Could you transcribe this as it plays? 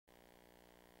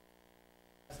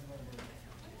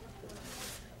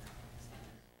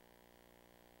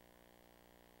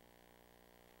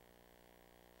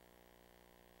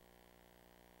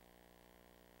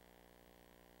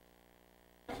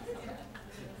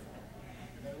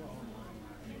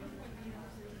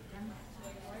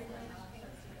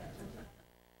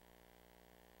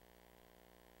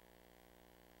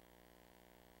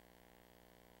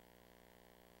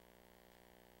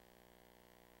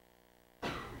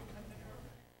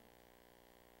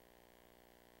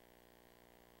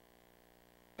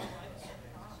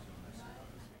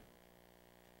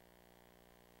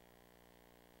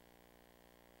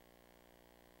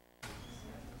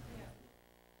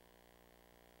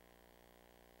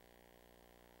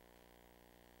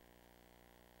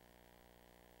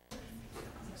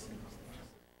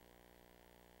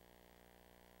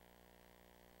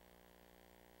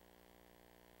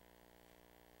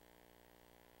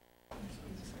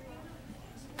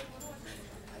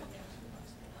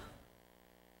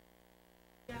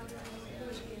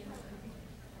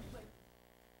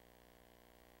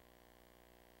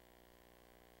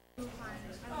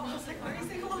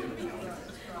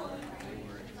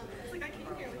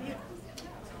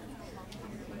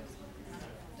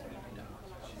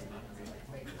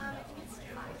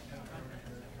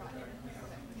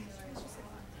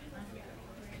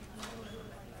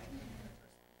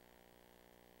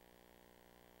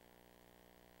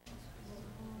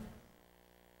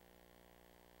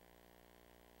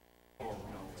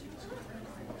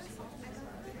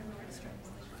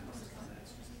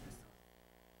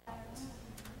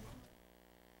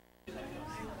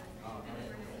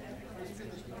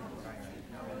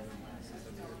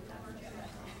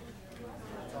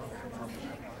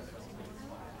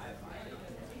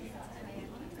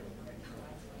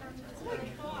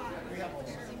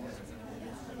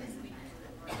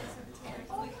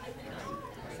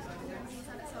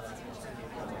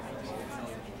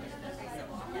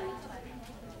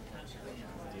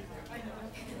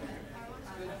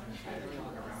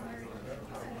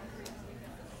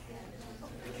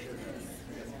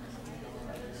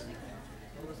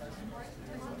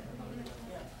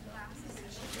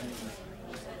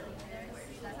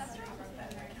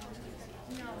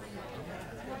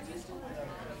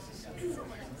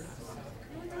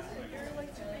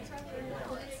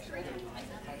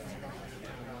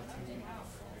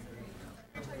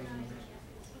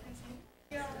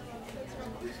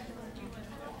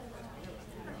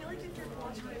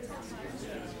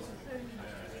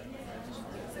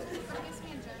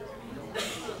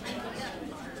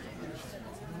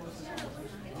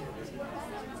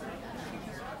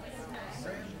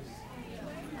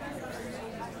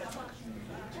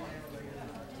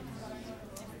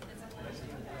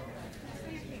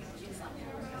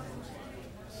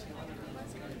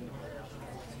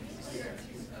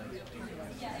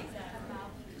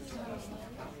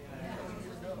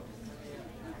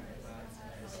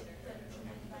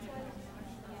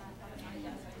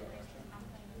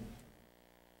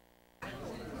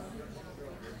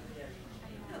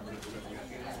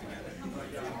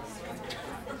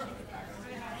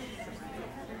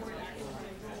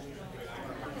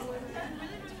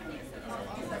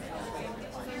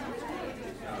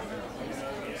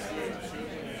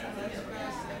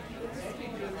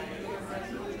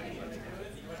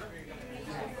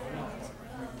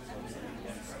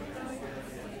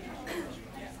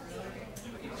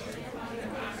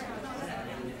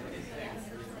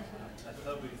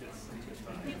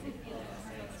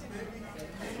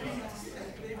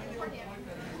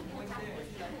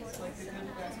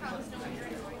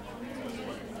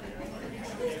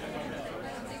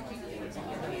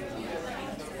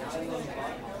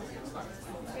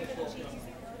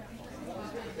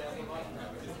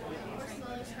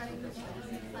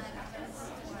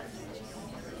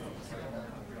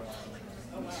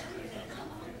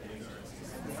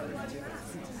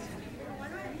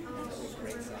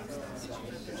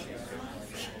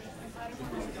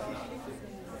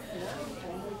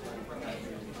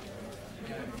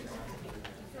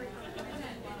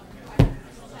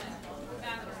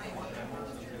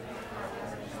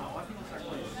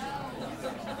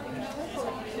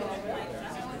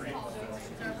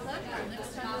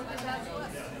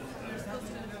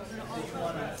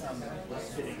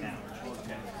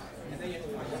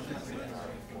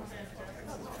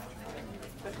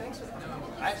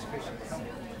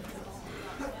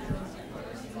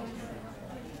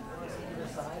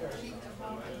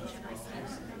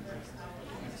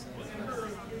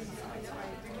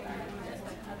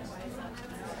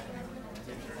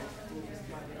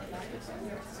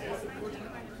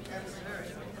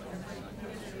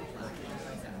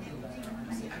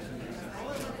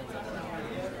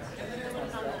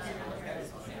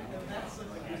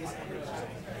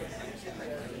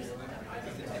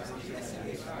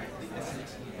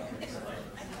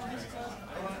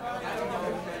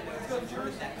Oh,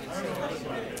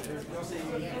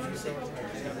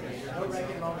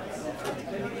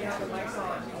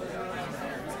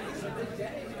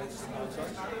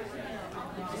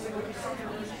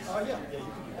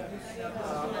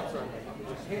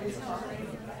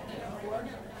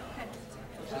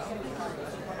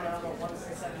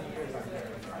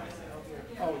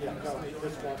 yeah, no,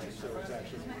 this one, so it's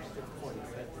actually pointing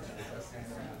at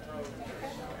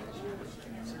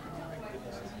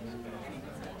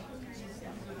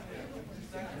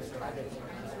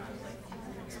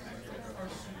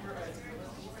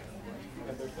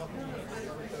and there's nothing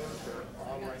with those that are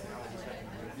on right now.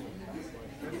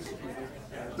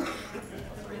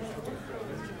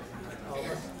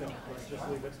 Let's just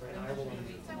leave it right now. I will.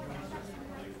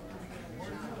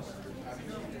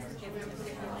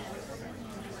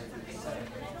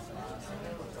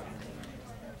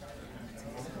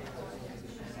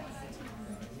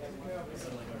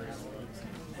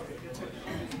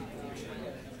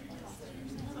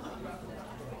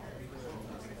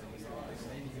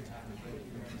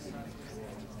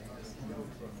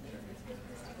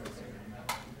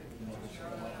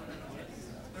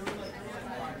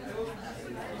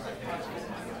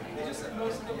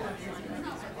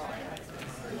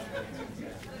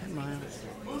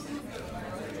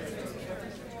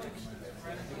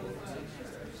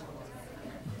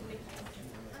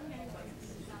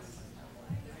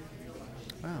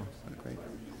 Wow, great.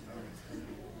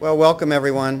 Well, welcome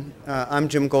everyone. I'm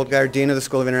Jim Goldgeier, Dean of the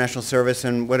School of International Service,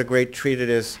 and what a great treat it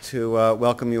is to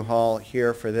welcome you all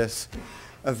here for this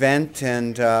event.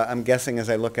 And I'm guessing as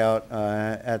I look out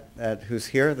at who's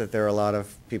here that there are a lot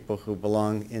of people who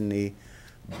belong in the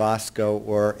Bosco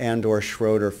or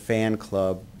Schroeder fan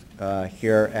club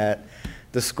here at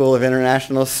the School of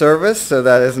International Service. So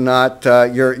that is not,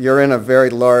 you're in a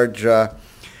very large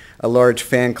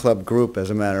fan club group, as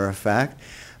a matter of fact.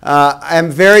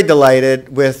 I'm very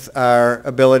delighted with our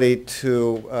ability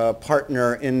to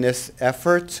partner in this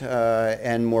effort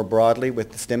and more broadly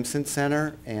with the Stimson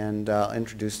Center, and I'll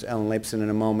introduce Ellen Laipson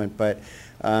in a moment, but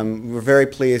we're very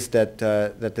pleased that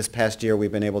this past year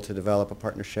we've been able to develop a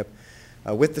partnership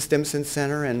with the Stimson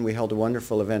Center, and we held a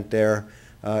wonderful event there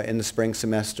in the spring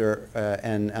semester,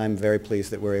 and I'm very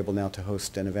pleased that we're able now to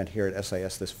host an event here at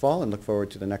SIS this fall and look forward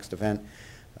to the next event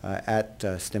at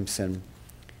Stimson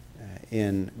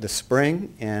in the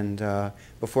spring. And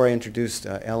before I introduce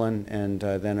Ellen and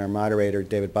then our moderator,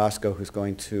 David Bosco, who's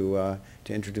going to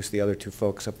introduce the other two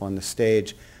folks up on the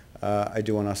stage, I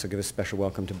do want to also give a special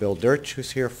welcome to Bill Dirch,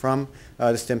 who's here from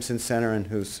the Stimson Center and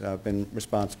who's been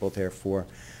responsible there for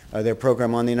their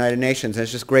program on the United Nations. And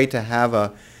it's just great to have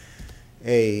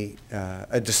a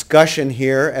discussion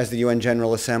here as the UN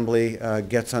General Assembly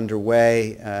gets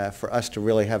underway for us to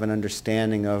really have an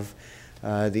understanding of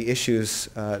the issues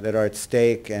that are at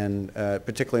stake, and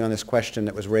particularly on this question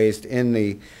that was raised in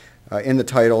the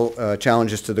title,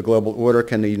 Challenges to the Global Order,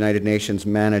 Can the United Nations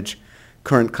Manage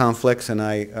Current Conflicts? And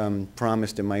I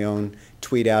promised in my own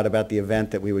tweet out about the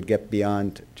event that we would get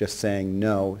beyond just saying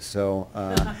no, so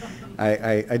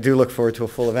I do look forward to a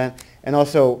full event. And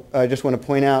also, I just want to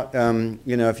point out,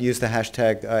 you know, if you use the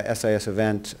hashtag SIS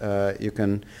event, you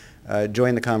can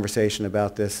join the conversation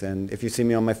about this. And if you see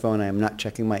me on my phone, I am not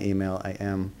checking my email. I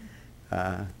am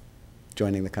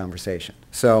joining the conversation.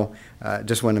 So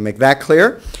just want to make that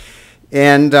clear.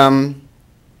 And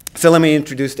so let me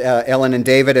introduce Ellen and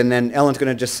David, and then Ellen's going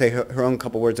to just say her own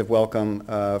couple words of welcome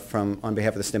on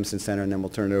behalf of the Stimson Center, and then we'll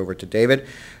turn it over to David.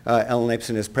 Ellen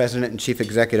Laipson is President and Chief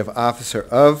Executive Officer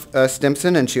of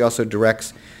Stimson, and she also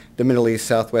directs the Middle East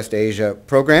Southwest Asia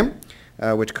program,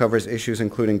 which covers issues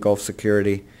including Gulf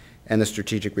security and the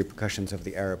strategic repercussions of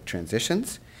the Arab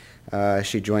transitions.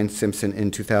 She joined Stimson in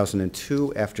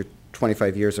 2002 after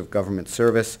 25 years of government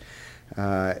service.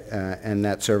 And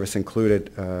that service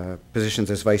included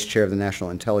positions as Vice Chair of the National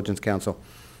Intelligence Council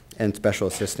and Special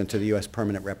Assistant to the U.S.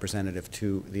 Permanent Representative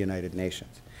to the United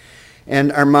Nations.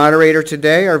 And our moderator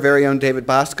today, our very own David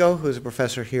Bosco, who's a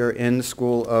professor here in the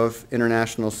School of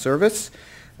International Service,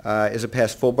 is a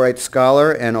past Fulbright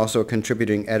scholar and also a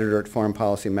contributing editor at Foreign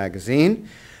Policy magazine.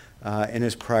 In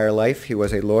his prior life, he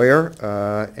was a lawyer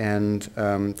and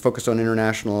focused on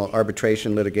international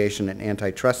arbitration, litigation, and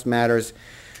antitrust matters.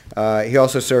 He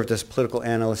also served as political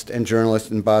analyst and journalist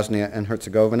in Bosnia and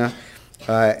Herzegovina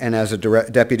and as a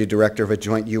deputy director of a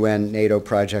joint UN-NATO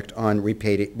project on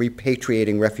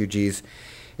repatriating refugees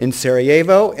in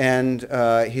Sarajevo. And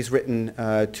he's written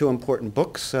two important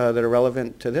books that are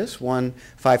relevant to this. One,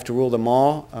 Five to Rule Them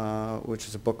All, which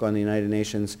is a book on the United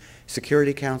Nations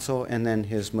Security Council, and then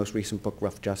his most recent book,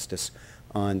 Rough Justice,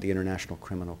 on the International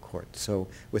Criminal Court. So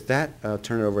with that, I'll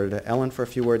turn it over to Ellen for a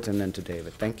few words and then to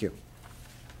David. Thank you.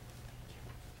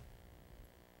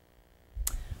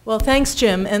 Well, thanks,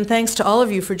 Jim, and thanks to all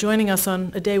of you for joining us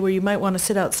on a day where you might want to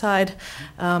sit outside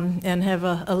and have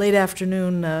a late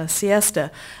afternoon siesta.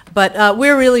 But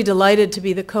we're really delighted to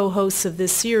be the co-hosts of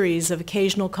this series of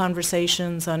occasional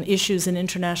conversations on issues in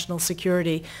international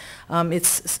security.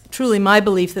 It's truly my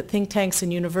belief that think tanks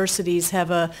and universities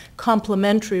have a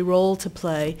complementary role to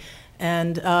play.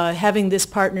 And having this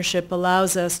partnership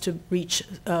allows us to reach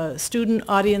a student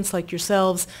audience like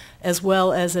yourselves, as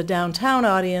well as a downtown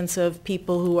audience of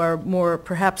people who are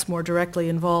perhaps more directly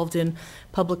involved in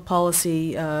public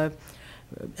policy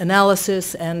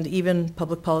analysis and even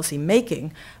public policy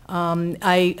making.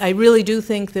 I really do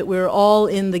think that we're all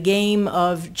in the game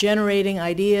of generating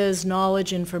ideas,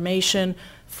 knowledge, information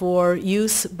for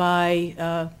use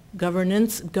by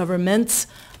governments,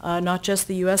 not just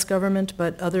the U.S. government,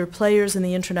 but other players in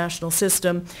the international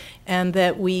system, and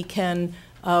that we can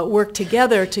work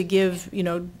together to give,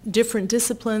 different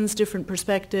disciplines, different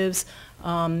perspectives,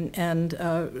 and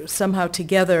somehow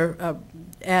together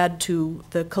add to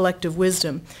the collective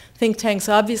wisdom. Think tanks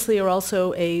obviously are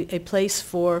also a place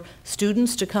for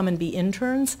students to come and be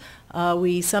interns.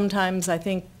 We sometimes, I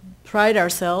think, pride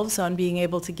ourselves on being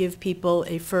able to give people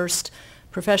a first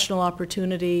professional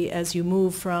opportunity as you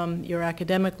move from your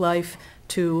academic life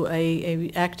to a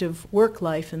active work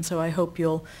life, and so I hope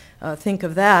you'll think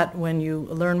of that when you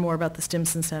learn more about the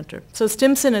Stimson Center. So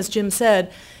Stimson, as Jim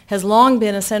said, has long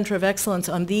been a center of excellence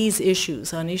on these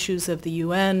issues, on issues of the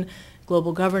UN,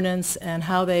 global governance, and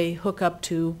how they hook up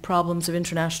to problems of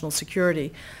international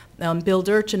security. Bill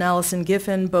Dirch and Alison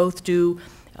Giffen both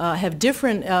have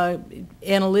different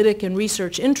analytic and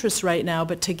research interests right now,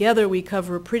 but together we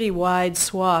cover a pretty wide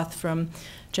swath from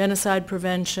genocide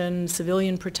prevention,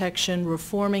 civilian protection,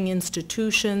 reforming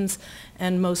institutions,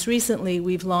 and most recently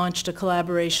we've launched a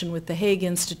collaboration with the Hague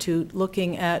Institute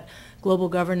looking at global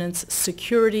governance,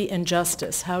 security and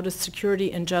justice. How does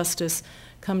security and justice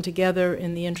come together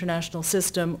in the international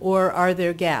system, or are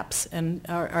there gaps, and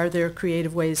are there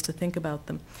creative ways to think about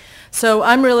them? So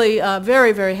I'm really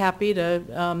very, very happy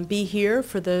to be here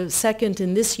for the second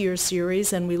in this year's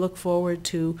series, and we look forward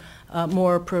to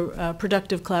more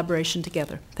productive collaboration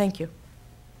together. Thank you.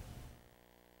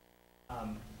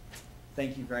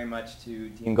 Thank you very much to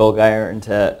Dean Goldgeier and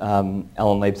to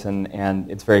Ellen Laipson, and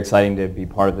it's very exciting to be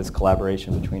part of this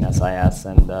collaboration between SIS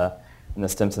and the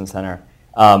Stimson Center.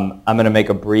 I'm going to make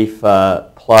a brief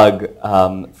plug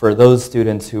for those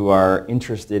students who are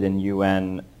interested in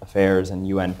UN affairs and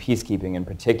UN peacekeeping in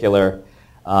particular,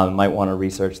 might want to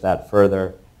research that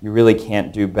further. You really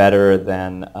can't do better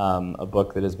than a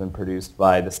book that has been produced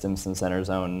by the Stimson Center's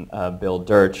own Bill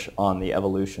Dirch on the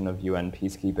evolution of UN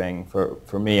peacekeeping.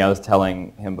 For me, I was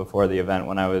telling him before the event,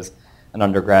 when I was an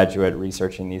undergraduate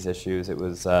researching these issues, it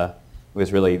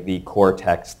was really the core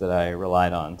text that I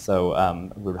relied on. So I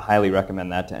would highly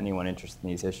recommend that to anyone interested in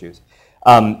these issues.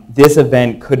 This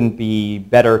event couldn't be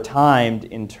better timed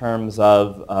in terms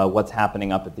of what's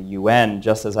happening up at the UN.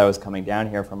 Just as I was coming down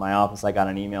here from my office, I got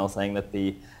an email saying that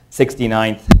the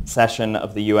 69th session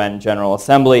of the UN General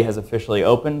Assembly has officially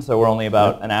opened, so we're only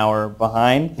about an hour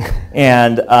behind.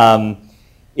 And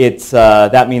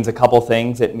that means a couple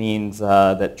things. It means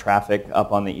that traffic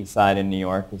up on the east side in New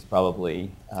York is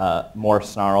probably more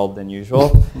snarled than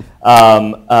usual.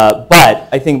 But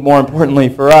I think more importantly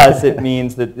for us, it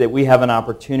means that we have an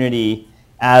opportunity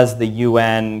as the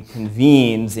UN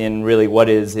convenes in really what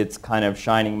is its kind of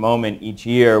shining moment each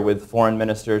year, with foreign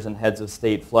ministers and heads of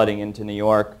state flooding into New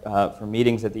York for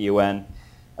meetings at the UN,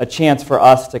 a chance for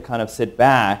us to kind of sit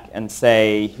back and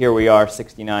say, here we are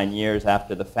 69 years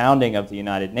after the founding of the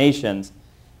United Nations,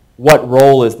 what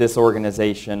role is this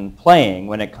organization playing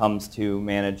when it comes to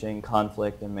managing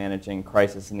conflict and managing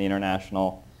crisis in the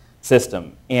international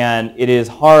system? And it is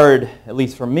hard, at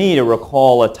least for me, to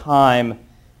recall a time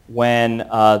when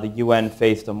the UN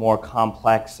faced a more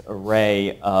complex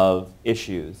array of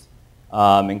issues,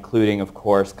 including, of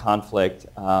course, conflict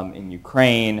in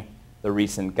Ukraine, the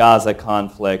recent Gaza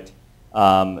conflict,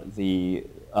 the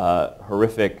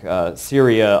horrific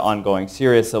ongoing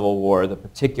Syria civil war, the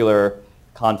particular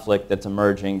conflict that's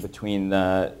emerging between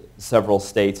the several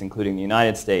states, including the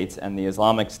United States and the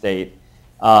Islamic State.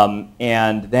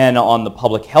 And then on the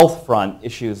public health front,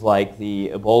 issues like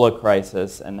the Ebola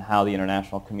crisis and how the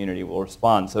international community will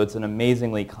respond. So it's an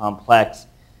amazingly complex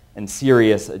and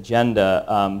serious agenda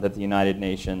that the United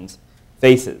Nations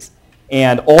faces.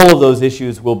 And all of those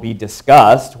issues will be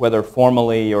discussed, whether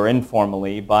formally or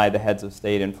informally, by the heads of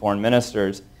state and foreign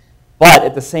ministers. But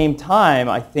at the same time,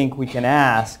 I think we can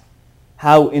ask,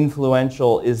 how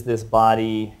influential is this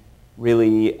body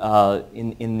really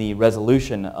in the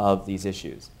resolution of these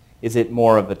issues? Is it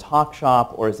more of a talk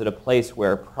shop, or is it a place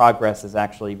where progress is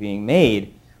actually being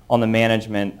made on the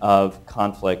management of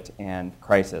conflict and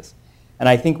crisis? And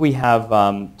I think we have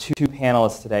two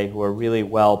panelists today who are really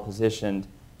well positioned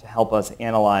to help us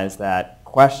analyze that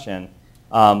question,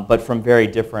 but from very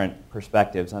different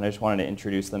perspectives. And I just wanted to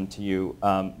introduce them to you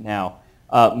now.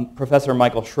 Professor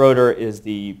Michael Schroeder is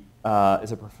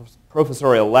a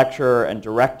professorial lecturer and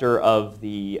director of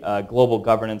the Global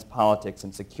Governance, Politics,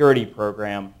 and Security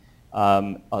program,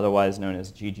 otherwise known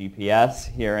as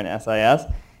GGPS here in SIS.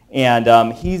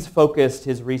 And he's focused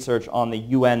his research on the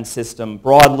UN system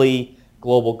broadly,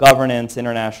 global governance,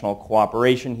 international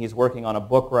cooperation. He's working on a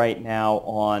book right now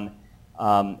on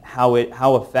how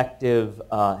effective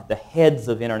the heads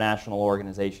of international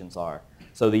organizations are.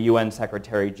 So the UN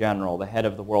Secretary General, the head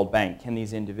of the World Bank, can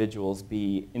these individuals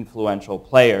be influential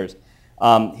players?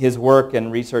 His work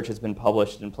and research has been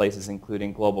published in places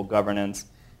including Global Governance,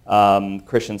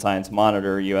 Christian Science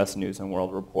Monitor, U.S. News and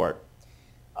World Report.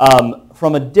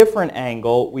 From a different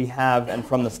angle, we have, and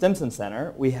from the Stimson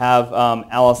Center, we have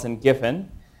Alison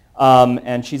Giffen,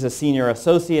 and she's a senior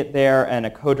associate there and a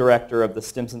co-director of the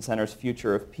Stimson Center's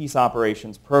Future of Peace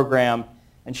Operations program,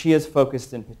 and she is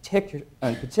focused in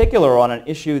particular on an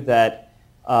issue that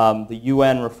the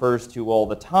UN refers to all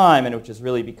the time, and which has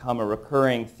really become a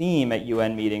recurring theme at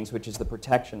UN meetings, which is the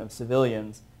protection of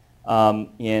civilians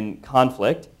in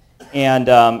conflict.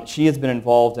 And she has been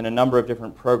involved in a number of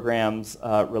different programs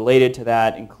related to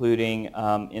that, including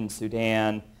in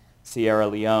Sudan, Sierra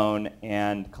Leone,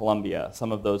 and Colombia,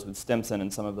 some of those with Stimson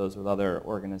and some of those with other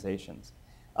organizations.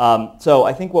 So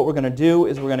I think what we're going to do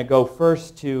is we're going to go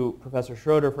first to Professor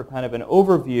Schroeder for kind of an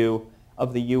overview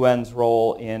of the UN's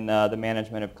role in the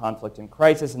management of conflict and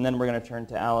crisis, and then we're going to turn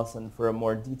to Alison for a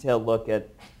more detailed look at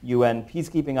UN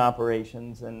peacekeeping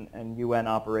operations and UN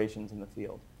operations in the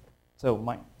field. So,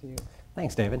 Mike, to you.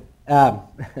 Thanks, David.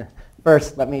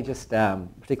 First, let me just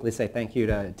particularly say thank you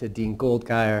to Dean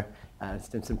Goldgeier,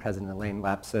 Stimson President Elaine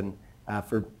Laipson,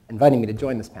 for inviting me to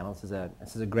join this panel.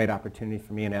 This is a great opportunity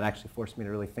for me, and it actually forced me to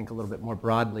really think a little bit more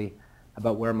broadly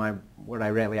about where I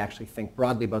really actually think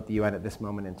broadly about the UN at this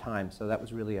moment in time. So that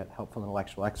was really a helpful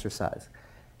intellectual exercise.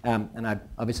 And I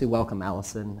obviously welcome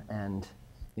Alison and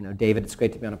David. It's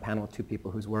great to be on a panel with two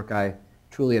people whose work I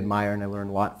truly admire and I learn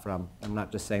a lot from. I'm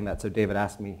not just saying that so David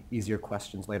asked me easier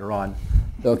questions later on,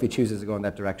 though if he chooses to go in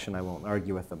that direction, I won't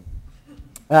argue with him.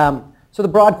 So the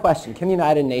broad question, can the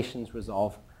United Nations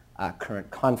resolve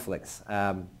current conflicts?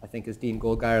 I think as Dean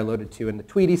Goldgeier alluded to in the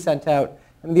tweet he sent out,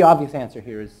 the obvious answer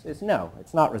here is no.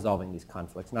 It's not resolving these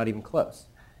conflicts, not even close.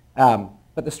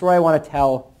 But the story I want to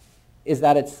tell is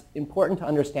that it's important to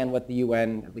understand what the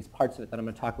UN, at least parts of it that I'm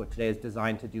going to talk about today, is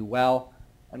designed to do well,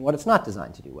 and what it's not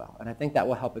designed to do well. And I think that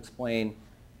will help explain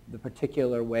the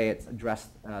particular way it's addressed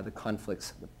the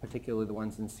conflicts, particularly the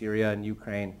ones in Syria and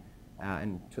Ukraine,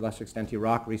 and to a lesser extent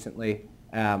Iraq recently,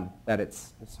 that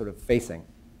it's sort of facing.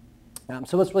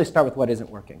 So let's really start with what isn't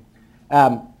working.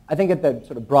 I think at the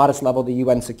sort of broadest level, the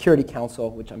UN Security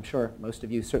Council, which I'm sure most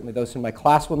of you, certainly those in my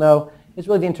class will know, is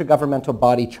really the intergovernmental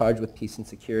body charged with peace and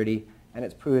security, and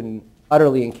it's proven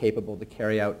utterly incapable to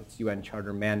carry out its UN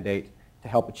Charter mandate to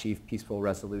help achieve peaceful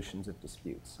resolutions of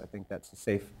disputes. I think that's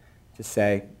safe to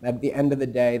say. At the end of the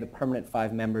day, the permanent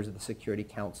 5 members of the Security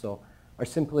Council are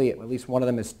simply, at least one of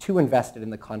them is too invested in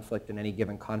the conflict in any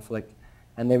given conflict,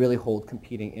 and they really hold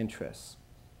competing interests.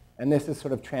 And this is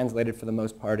sort of translated for the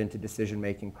most part into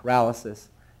decision-making paralysis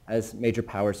as major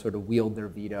powers sort of wield their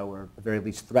veto, or at the very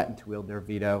least threaten to wield their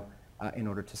veto in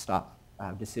order to stop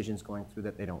decisions going through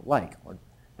that they don't like, or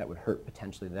that would hurt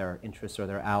potentially their interests or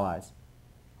their allies.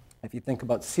 If you think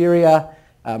about Syria,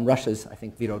 Russia's, I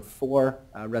think, vetoed 4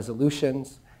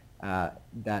 resolutions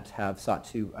that have sought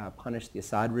to punish the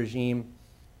Assad regime.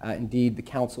 Indeed, the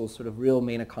Council's sort of real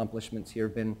main accomplishments here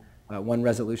have been one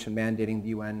resolution mandating the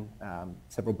UN,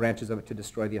 several branches of it, to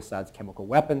destroy the Assad's chemical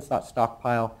weapons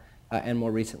stockpile, and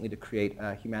more recently to create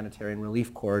a humanitarian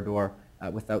relief corridor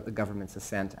without the government's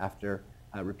assent after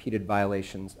repeated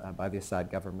violations by the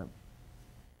Assad government.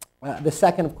 The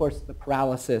second, of course, the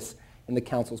paralysis in the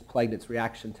Council's plagued its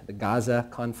reaction to the Gaza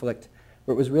conflict,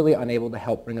 where it was really unable to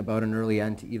help bring about an early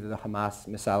end to either the Hamas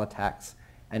missile attacks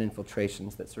and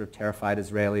infiltrations that sort of terrified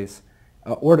Israelis,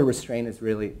 or to restrain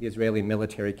the Israeli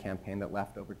military campaign that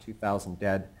left over 2,000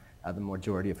 dead, the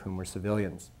majority of whom were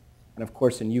civilians. And of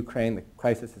course, in Ukraine, the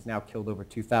crisis has now killed over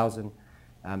 2,000,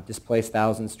 displaced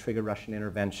thousands, triggered Russian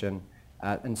intervention,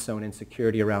 and sown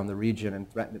insecurity around the region,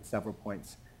 and threatened at several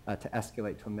points to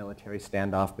escalate to a military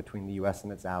standoff between the US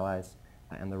and its allies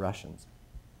and the Russians.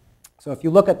 So if you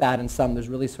look at that in sum, there's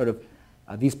really sort of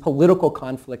these political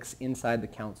conflicts inside the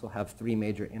Council have 3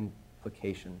 major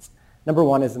implications. Number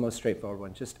one is the most straightforward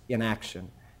one, just inaction.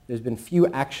 There's been few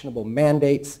actionable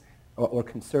mandates or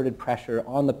concerted pressure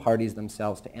on the parties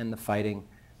themselves to end the fighting.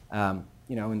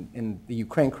 In the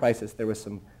Ukraine crisis, there was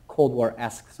some Cold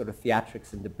War-esque sort of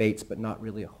theatrics and debates, but not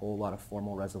really a whole lot of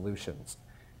formal resolutions.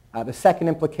 The second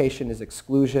implication is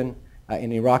exclusion.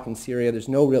 In Iraq and Syria, there's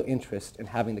no real interest in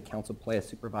having the Council play a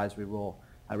supervisory role.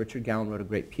 Richard Gallen wrote a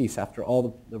great piece. After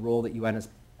all the role that UN has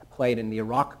played in the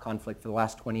Iraq conflict for the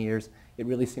last 20 years, it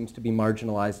really seems to be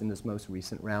marginalized in this most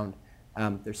recent round.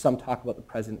 There's some talk about the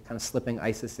president kind of slipping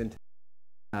ISIS into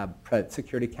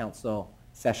Security Council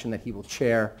session that he will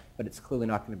chair, but it's clearly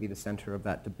not going to be the center of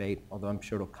that debate, although I'm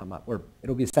sure it'll come up. Or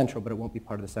it'll be central, but it won't be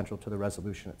part of the central to the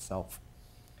resolution itself.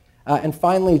 And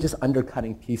finally, just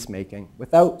undercutting peacemaking.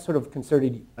 Without sort of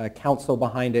concerted council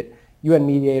behind it, UN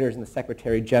mediators and the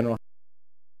Secretary General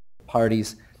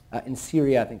parties. In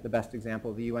Syria, I think the best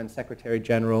example, the UN Secretary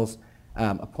General's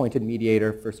appointed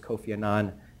mediator, first Kofi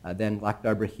Annan, then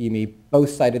Lakhdar Brahimi, both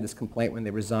cited this complaint when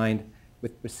they resigned,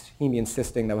 with Brahimi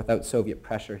insisting that without Soviet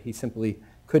pressure, he simply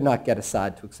could not get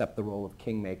Assad to accept the role of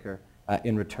kingmaker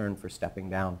in return for stepping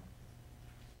down.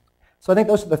 So I think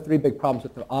those are the three big problems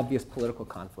with the obvious political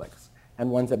conflicts, and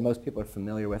ones that most people are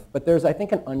familiar with. But there's, I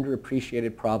think, an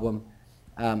underappreciated problem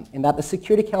in that the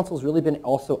Security Council has really been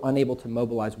also unable to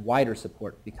mobilize wider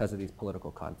support because of these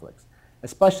political conflicts,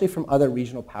 especially from other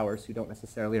regional powers who don't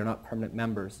necessarily are not permanent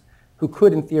members, who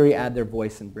could, in theory, add their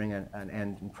voice and bring an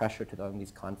end and pressure to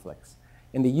these conflicts.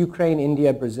 In the Ukraine,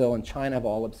 India, Brazil, and China have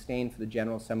all abstained for the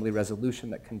General Assembly resolution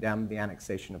that condemned the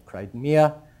annexation of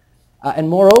Crimea. And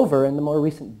moreover, in the more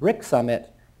recent BRIC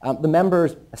summit, the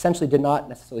members essentially did not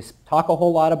necessarily talk a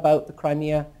whole lot about the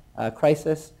Crimea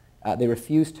crisis. They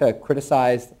refused to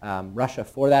criticize Russia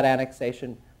for that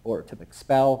annexation or to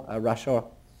expel Russia.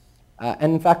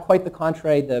 And in fact, quite the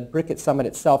contrary, the BRIC summit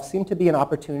itself seemed to be an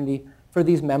opportunity for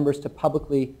these members to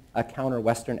publicly counter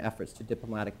Western efforts to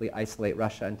diplomatically isolate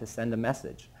Russia and to send a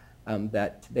message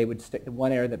that they would stick.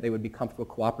 One area that they would be comfortable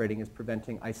cooperating is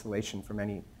preventing isolation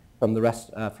from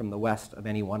the West of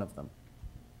any one of them.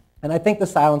 And I think the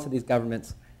silence of these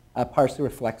governments partially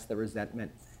reflects the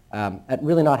resentment at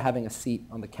really not having a seat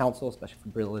on the Council, especially for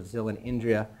Brazil and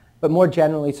India, but more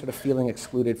generally sort of feeling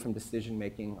excluded from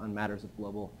decision-making on matters of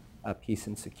global peace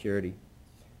and security.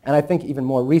 And I think even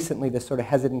more recently, this sort of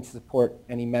hesitancy to support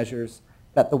any measures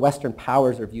that the Western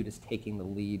powers are viewed as taking the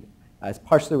lead. As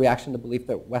partially a reaction to the belief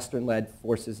that Western-led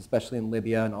forces, especially in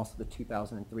Libya and also the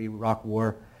 2003 Iraq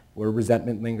War, where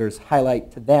resentment lingers, highlight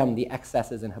to them the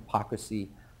excesses and hypocrisy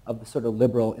of the sort of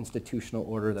liberal institutional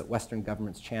order that Western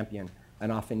governments champion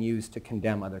and often use to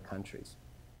condemn other countries.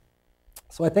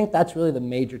 So I think that's really to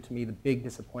me, the big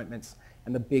disappointments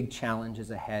and the big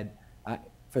challenges ahead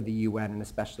for the UN, and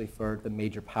especially for the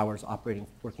major powers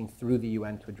working through the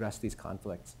UN to address these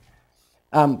conflicts.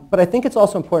 But I think it's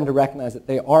also important to recognize that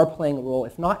they are playing a role,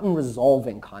 if not in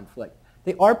resolving conflict,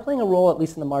 they are playing a role, at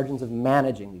least in the margins, of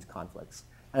managing these conflicts.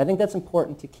 And I think that's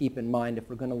important to keep in mind if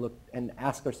we're going to look and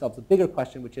ask ourselves a bigger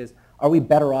question, which is, are we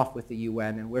better off with the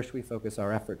UN, and where should we focus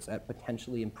our efforts at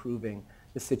potentially improving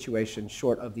the situation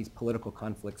short of these political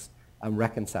conflicts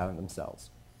reconciling themselves?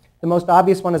 The most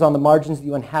obvious one is on the margins, the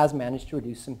UN has managed to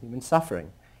reduce some human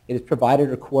suffering. It has provided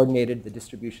or coordinated the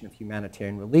distribution of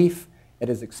humanitarian relief. It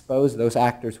has exposed those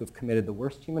actors who have committed the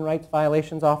worst human rights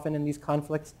violations often in these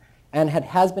conflicts, and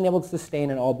has been able to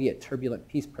sustain an albeit turbulent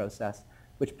peace process,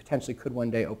 which potentially could one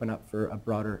day open up for a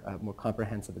broader, more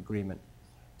comprehensive agreement.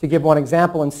 To give one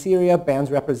example, in Syria,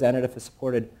 BAN's representative has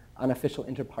supported unofficial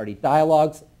inter-party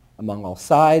dialogues among all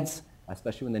sides,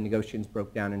 especially when the negotiations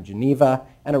broke down in Geneva,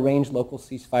 and arranged local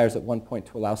ceasefires at one point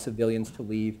to allow civilians to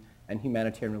leave and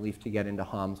humanitarian relief to get into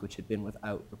Homs, which had been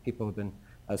without, where people have been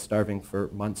starving for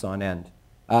months on end.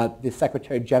 The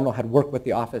Secretary General had worked with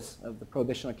the Office of the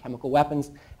Prohibition on Chemical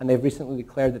Weapons, and they've recently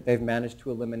declared that they've managed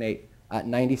to eliminate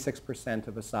 96%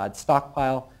 of Assad's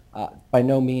stockpile. By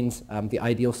no means the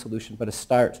ideal solution, but a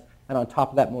start. And on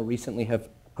top of that, more recently have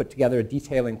put together a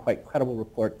detailing, quite credible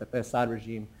report that the Assad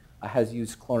regime has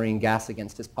used chlorine gas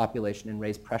against its population and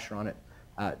raised pressure on it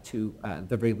to, at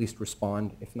the very least,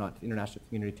 respond, if not the international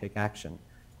community take action.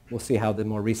 We'll see how the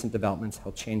more recent developments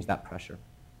help change that pressure.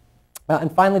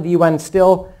 And finally, the UN is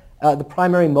still the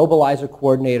primary mobilizer,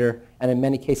 coordinator, and in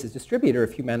many cases distributor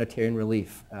of humanitarian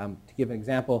relief. To give an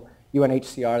example,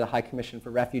 UNHCR, the High Commission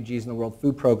for Refugees in the World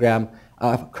Food Program,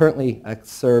 currently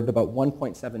served about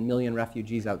 1.7 million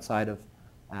refugees outside of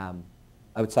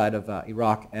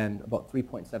Iraq, and about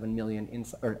 3.7 million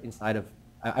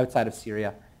outside of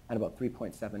Syria, and about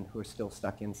 3.7 who are still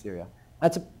stuck in Syria.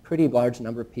 That's a pretty large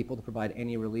number of people to provide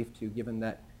any relief to, given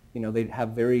that They have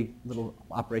very little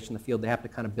operation in the field. They have to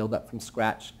kind of build up from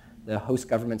scratch. The host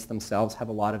governments themselves have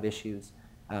a lot of issues.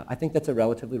 I think that's a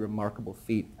relatively remarkable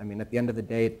feat. I mean, at the end of the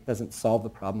day, it doesn't solve the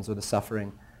problems or the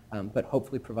suffering, but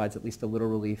hopefully provides at least a little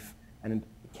relief. And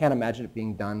I can't imagine it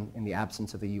being done in the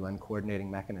absence of a UN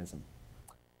coordinating mechanism.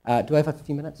 Do I have a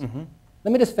few minutes? Mm-hmm.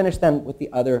 Let me just finish then with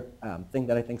the other thing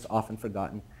that I think is often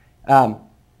forgotten.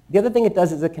 The other thing it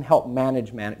does is it can help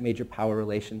manage major power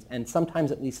relations, and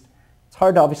sometimes at least, it's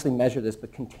hard to obviously measure this,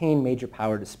 but contain major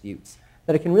power disputes.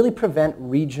 That it can really prevent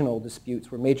regional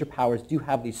disputes where major powers do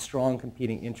have these strong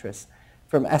competing interests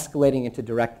from escalating into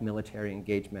direct military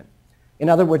engagement. In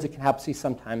other words, it can actually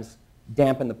sometimes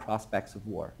dampen the prospects of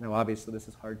war. Now, obviously, this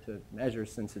is hard to measure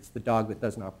since it's the dog that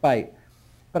does not bite.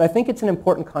 But I think it's an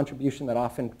important contribution that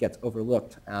often gets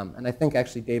overlooked. And I think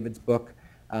actually David's book,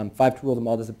 Five to Rule Them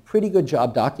All, does a pretty good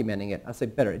job documenting it. I'll say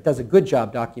better, it does a good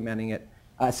job documenting it,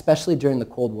 especially during the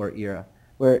Cold War era,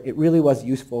 where it really was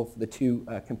useful for the two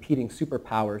competing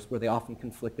superpowers, where they often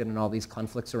conflicted in all these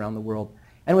conflicts around the world,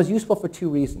 and was useful for two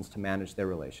reasons to manage their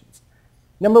relations.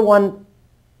 Number one,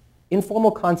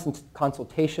 informal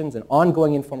consultations and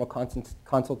ongoing informal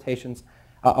consultations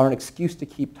are an excuse to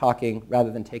keep talking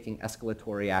rather than taking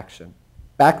escalatory action.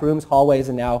 Back rooms, hallways,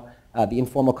 and now the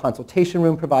informal consultation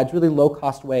room provides really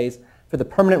low-cost ways for the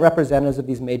permanent representatives of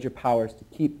these major powers to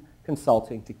keep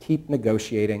consulting, to keep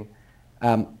negotiating.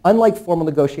 Unlike formal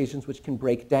negotiations, which can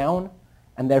break down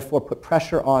and therefore put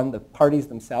pressure on the parties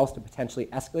themselves to potentially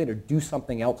escalate or do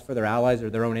something else for their allies or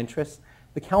their own interests,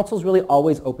 the council is really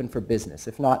always open for business,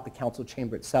 if not the council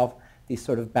chamber itself, these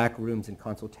sort of back rooms and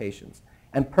consultations.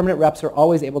 And permanent reps are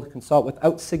always able to consult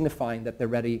without signifying that they're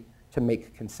ready to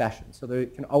make concessions. So they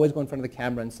can always go in front of the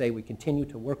camera and say, we continue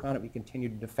to work on it, we continue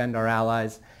to defend our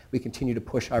allies, we continue to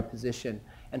push our position,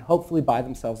 and hopefully buy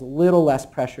themselves a little less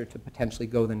pressure to potentially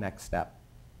go the next step.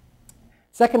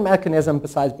 Second mechanism,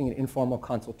 besides being informal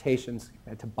consultations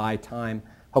to buy time,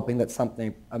 hoping that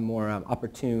something more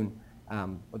opportune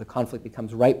or the conflict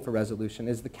becomes ripe for resolution,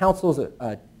 is the council is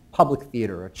a public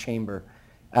theater, a chamber,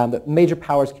 that major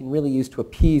powers can really use to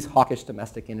appease hawkish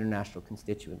domestic and international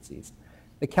constituencies.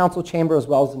 The council chamber, as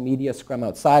well as the media scrum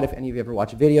outside, if any of you ever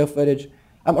watch video footage,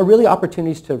 are really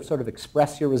opportunities to sort of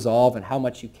express your resolve and how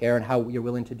much you care and how you're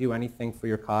willing to do anything for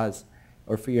your cause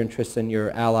or for your interests and your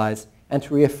allies, and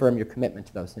to reaffirm your commitment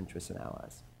to those interests and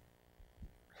allies.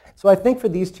 So I think for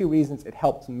these two reasons, it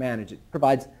helps manage.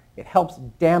 It helps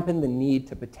dampen the need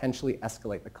to potentially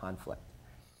escalate the conflict.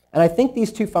 And I think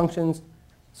these two functions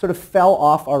sort of fell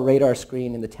off our radar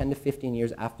screen in the 10 to 15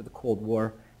 years after the Cold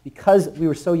War because we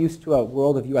were so used to a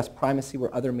world of US primacy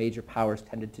where other major powers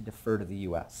tended to defer to the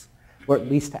US, or at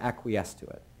least to acquiesce to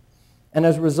it. And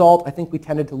as a result, I think we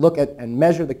tended to look at and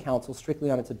measure the council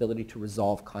strictly on its ability to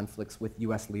resolve conflicts with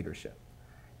US leadership.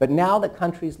 But now that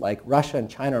countries like Russia and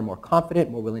China are more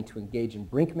confident, more willing to engage in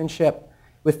brinkmanship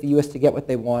with the US to get what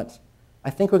they want,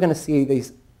 I think we're going to see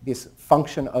this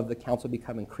function of the council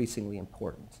become increasingly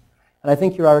important. And I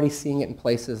think you're already seeing it in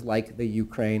places like the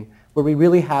Ukraine, where we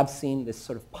really have seen this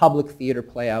sort of public theater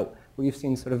play out, where you've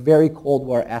seen sort of very Cold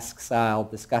War-esque style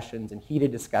discussions and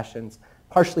heated discussions,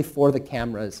 partially for the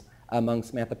cameras, among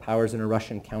Samantha Powers and her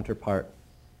Russian counterpart.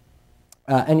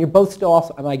 And you're both still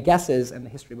also, my guess is, and the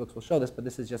history books will show this, but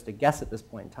this is just a guess at this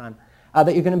point in time,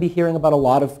 that you're going to be hearing about a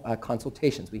lot of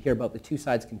consultations. We hear about the two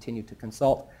sides continue to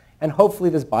consult, and hopefully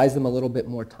this buys them a little bit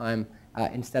more time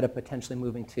instead of potentially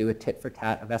moving to a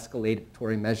tit-for-tat of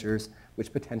escalatory measures,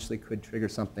 which potentially could trigger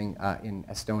something in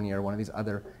Estonia or one of these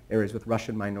other areas with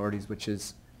Russian minorities, which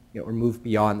is, or move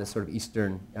beyond this sort of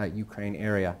eastern Ukraine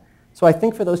area. So I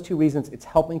think for those two reasons, it's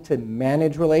helping to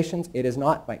manage relations. It is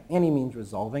not by any means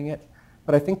resolving it,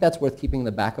 but I think that's worth keeping in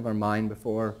the back of our mind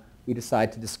before we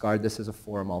decide to discard this as a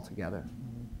forum altogether.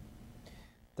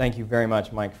 Thank you very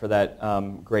much, Mike, for that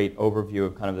great overview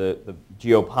of kind of the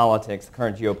geopolitics, the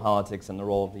current geopolitics and the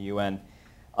role of the UN.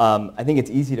 I think it's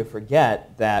easy to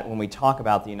forget that when we talk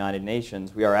about the United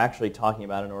Nations, we are actually talking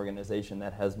about an organization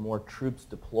that has more troops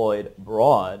deployed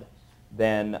abroad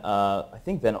than, I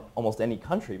think, than almost any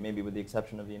country, maybe with the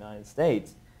exception of the United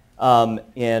States.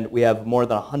 And we have more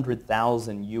than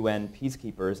 100,000 UN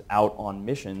peacekeepers out on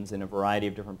missions in a variety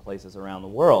of different places around the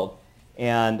world.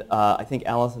 And I think,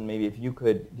 Alison, maybe if you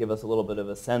could give us a little bit of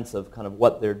a sense of kind of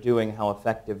what they're doing, how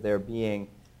effective they're being,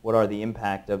 what are the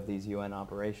impact of these UN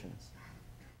operations?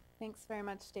 Thanks very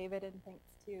much, David, and thanks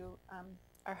to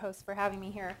our host for having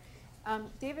me here.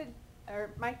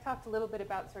 Mike talked a little bit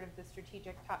about sort of the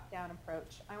strategic top-down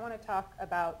approach. I want to talk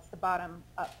about the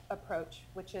bottom-up approach,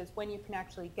 which is when you can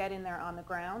actually get in there on the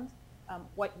ground,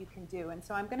 what you can do. And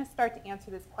so I'm going to start to answer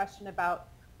this question about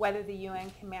whether the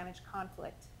UN can manage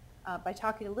conflict by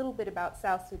talking a little bit about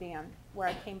South Sudan, where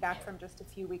I came back from just a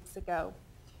few weeks ago.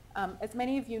 As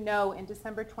many of you know, in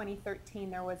December 2013,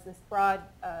 there was this broad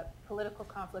political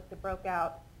conflict that broke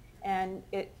out, and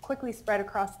it quickly spread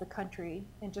across the country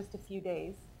in just a few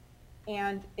days.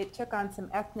 And it took on some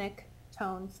ethnic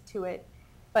tones to it,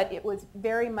 but it was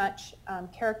very much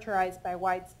characterized by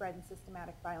widespread and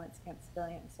systematic violence against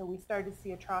civilians. So we started to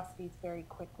see atrocities very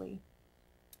quickly.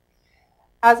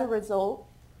 As a result,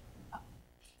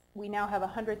 we now have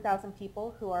 100,000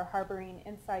 people who are harboring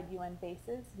inside UN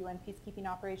bases, UN peacekeeping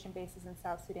operation bases in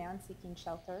South Sudan seeking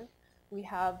shelter. We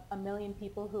have 1 million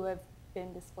people who have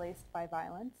been displaced by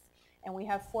violence, and we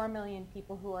have 4 million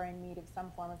people who are in need of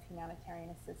some form of humanitarian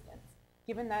assistance.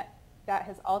 Given that that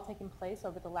has all taken place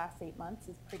over the last 8 months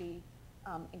is pretty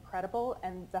incredible,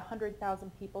 and the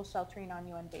 100,000 people sheltering on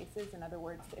UN bases, in other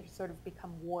words, they've sort of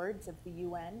become wards of the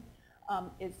UN,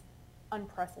 is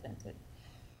unprecedented.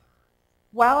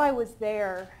 While I was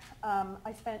there,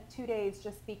 I spent 2 days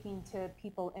just speaking to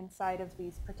people inside of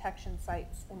these protection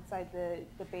sites, inside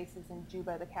the bases in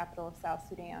Juba, the capital of South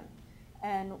Sudan.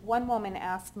 And one woman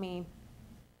asked me,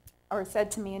 or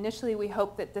said to me, initially we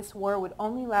hoped that this war would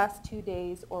only last 2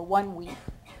 days or 1 week,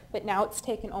 but now it's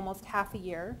taken almost half a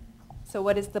year. So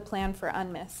what is the plan for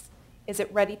UNMISS? Is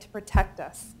it ready to protect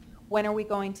us? When are we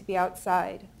going to be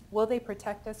outside? Will they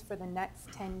protect us for the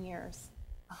next 10 years?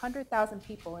 100,000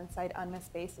 people inside UNMISS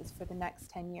bases for the next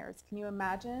 10 years. Can you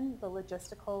imagine the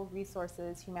logistical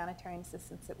resources, humanitarian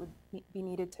assistance that would be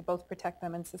needed to both protect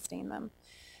them and sustain them?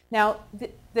 Now,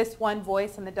 this one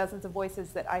voice and the dozens of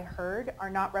voices that I heard are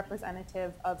not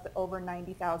representative of the over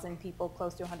 90,000 people,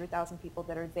 close to 100,000 people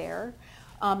that are there.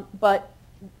 But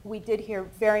we did hear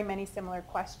very many similar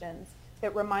questions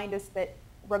that remind us that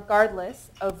regardless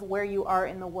of where you are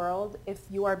in the world, if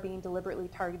you are being deliberately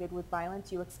targeted with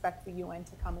violence, you expect the UN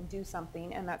to come and do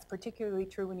something, and that's particularly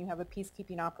true when you have a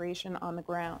peacekeeping operation on the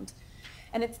ground.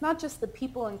 And it's not just the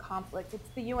people in conflict, it's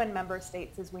the UN member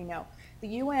states, as we know. The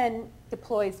UN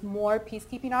deploys more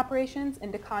peacekeeping operations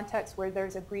into contexts where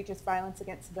there's egregious violence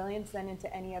against civilians than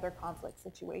into any other conflict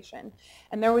situation.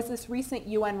 And there was this recent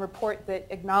UN report that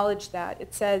acknowledged that.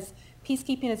 It says,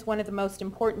 peacekeeping is one of the most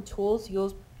important tools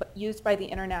used by the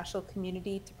international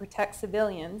community to protect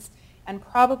civilians, and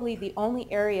probably the only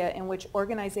area in which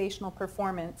organizational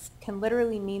performance can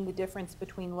literally mean the difference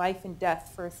between life and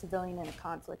death for a civilian in a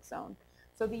conflict zone.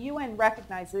 So the UN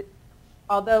recognizes,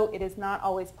 although it is not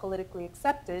always politically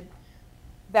accepted,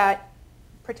 that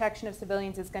protection of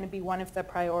civilians is going to be one of the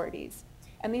priorities.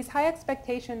 And these high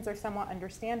expectations are somewhat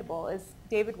understandable. As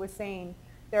David was saying,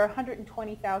 there are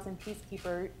 120,000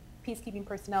 peacekeeping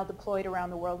personnel deployed around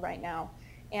the world right now.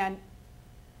 And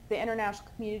the international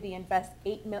community invests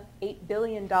 $8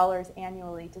 billion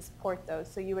annually to support those.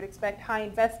 So you would expect high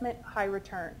investment, high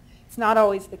return. It's not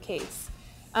always the case.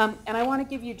 And I want to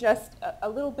give you just a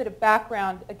little bit of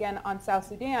background, again, on South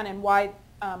Sudan and why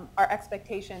our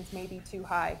expectations may be too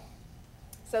high.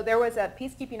 So there was a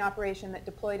peacekeeping operation that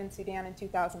deployed in Sudan in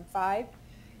 2005.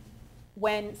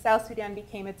 When South Sudan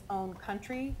became its own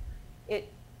country,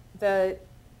 the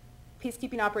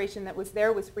peacekeeping operation that was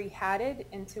there was rehatted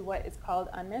into what is called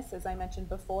UNMISS, as I mentioned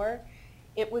before.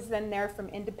 It was then there from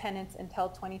independence until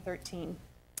 2013.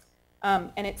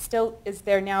 And it still is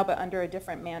there now, but under a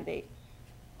different mandate.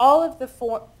 All of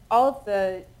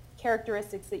the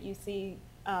characteristics that you see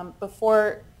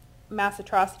before mass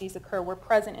atrocities occur were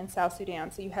present in South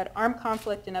Sudan. So you had armed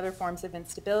conflict and other forms of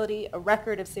instability, a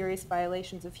record of serious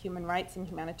violations of human rights and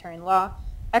humanitarian law,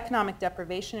 economic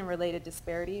deprivation and related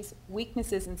disparities,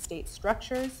 weaknesses in state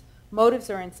structures, motives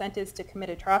or incentives to commit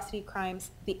atrocity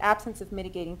crimes, the absence of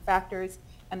mitigating factors,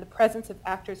 and the presence of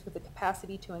actors with the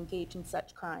capacity to engage in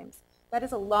such crimes. That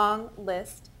is a long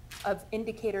list of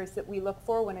indicators that we look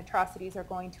for when atrocities are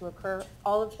going to occur.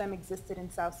 All of them existed in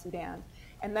South Sudan.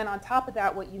 And then on top of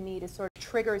that, what you need is sort of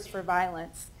triggers for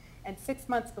violence. And 6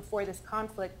 months before this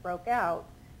conflict broke out,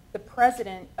 the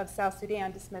president of South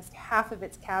Sudan dismissed half of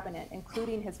its cabinet,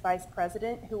 including his vice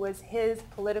president, who was his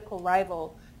political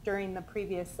rival during the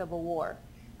previous civil war.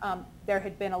 There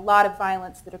had been a lot of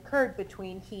violence that occurred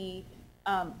between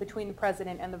the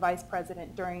president and the vice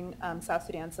president during South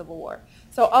Sudan civil war.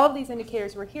 So all of these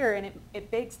indicators were here, and it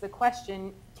begs the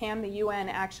question, can the UN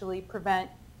actually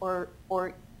prevent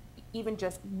or even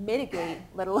just mitigate,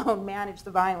 let alone manage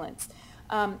the violence?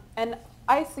 And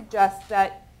I suggest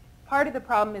that part of the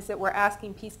problem is that we're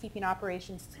asking peacekeeping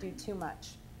operations to do too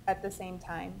much at the same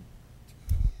time.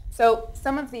 So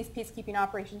some of these peacekeeping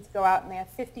operations go out and they have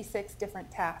 56 different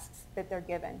tasks that they're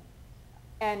given.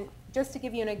 And just to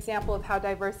give you an example of how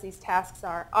diverse these tasks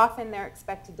are, often they're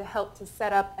expected to help to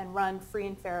set up and run free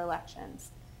and fair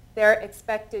elections. they're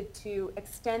expected to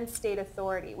extend state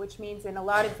authority, which means in a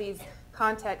lot of these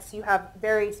contexts you have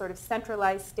very sort of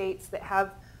centralized states that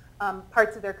have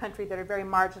parts of their country that are very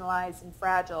marginalized and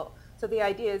fragile. So the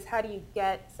idea is, how do you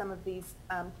get some of these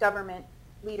government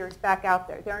leaders back out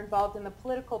there? They're involved in the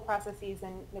political processes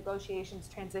and negotiations,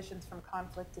 transitions from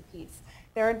conflict to peace.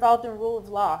 They're involved in rule of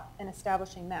law and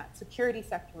establishing that, security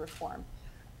sector reform,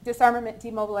 disarmament,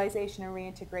 demobilization, and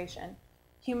reintegration,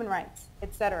 human rights,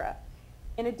 etc.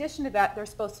 In addition to that, they're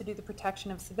supposed to do the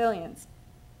protection of civilians.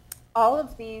 All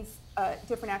of these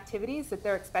different activities that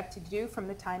they're expected to do from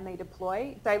the time they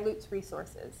deploy dilutes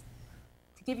resources.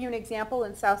 To give you an example,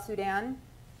 in South Sudan,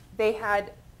 they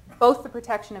had both the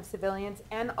protection of civilians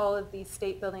and all of these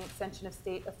state-building extension of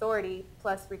state authority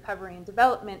plus recovery and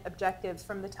development objectives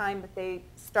from the time that they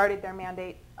started their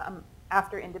mandate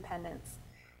after independence.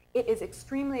 It is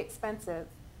extremely expensive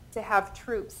to have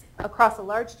troops across a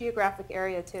large geographic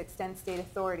area to extend state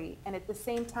authority, and at the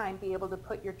same time be able to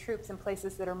put your troops in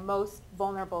places that are most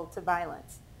vulnerable to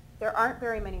violence. There aren't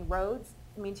very many roads.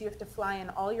 It means you have to fly in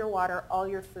all your water, all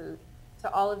your food,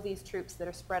 to all of these troops that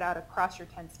are spread out across your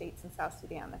 10 states in South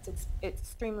Sudan. That's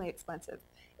extremely expensive.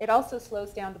 It also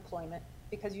slows down deployment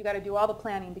because you got to do all the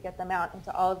planning to get them out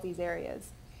into all of these areas.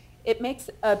 It makes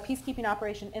a peacekeeping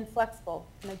operation inflexible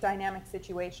in a dynamic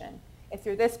situation. If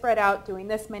you're this spread out, doing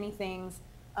this many things,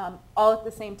 all at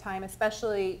the same time,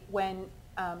 especially when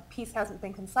peace hasn't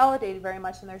been consolidated very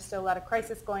much and there's still a lot of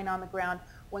crisis going on the ground,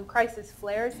 when crisis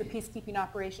flares, the peacekeeping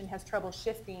operation has trouble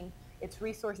shifting its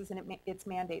resources and its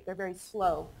mandate. They're very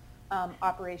slow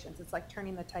operations. It's like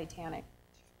turning the Titanic.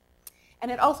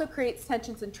 And it also creates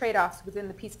tensions and trade-offs within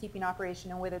the peacekeeping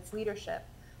operation and with its leadership.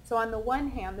 So on the one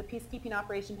hand, the peacekeeping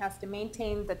operation has to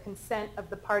maintain the consent of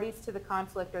the parties to the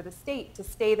conflict or the state to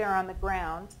stay there on the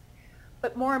ground.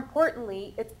 But more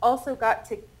importantly, it's also got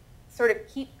to sort of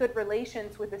keep good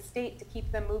relations with the state to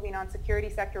keep them moving on security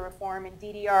sector reform and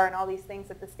DDR and all these things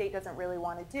that the state doesn't really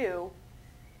want to do.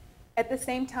 At the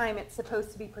same time, it's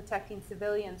supposed to be protecting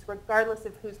civilians regardless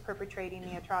of who's perpetrating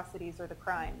the atrocities or the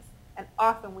crimes. And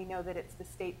often we know that it's the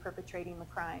state perpetrating the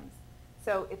crimes.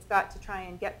 So it's got to try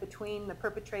and get between the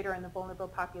perpetrator and the vulnerable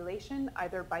population,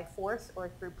 either by force or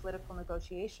through political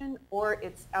negotiation, or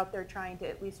it's out there trying to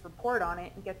at least report on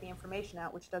it and get the information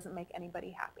out, which doesn't make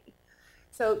anybody happy.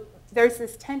 So there's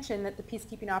this tension that the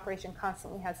peacekeeping operation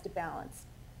constantly has to balance.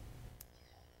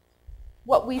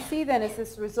 What we see then is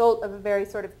this result of a very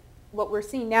sort of, what we're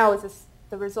seeing now is this,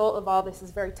 the result of all this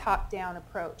is a very top-down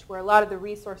approach, where a lot of the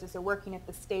resources are working at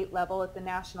the state level, at the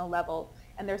national level,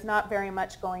 and there's not very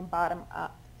much going bottom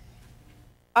up.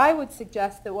 I would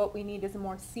suggest that what we need is a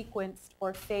more sequenced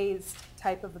or phased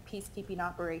type of a peacekeeping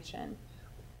operation.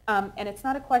 And it's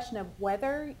not a question of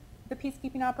whether the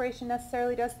peacekeeping operation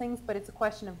necessarily does things, but it's a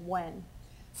question of when.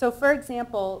 So for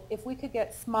example, if we could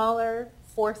get smaller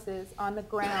forces on the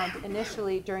ground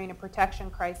initially during a protection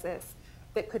crisis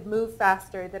that could move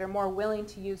faster, that are more willing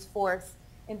to use force,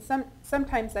 and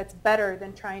sometimes that's better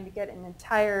than trying to get an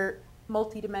entire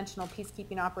multi-dimensional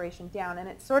peacekeeping operation down. And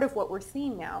it's sort of what we're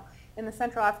seeing now. In the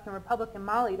Central African Republic and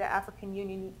Mali, the African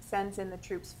Union sends in the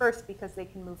troops first because they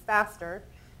can move faster,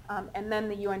 and then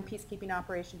the UN peacekeeping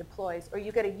operation deploys, or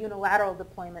you get a unilateral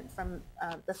deployment from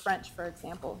the French, for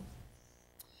example.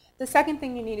 The second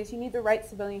thing you need is you need the right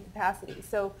civilian capacity.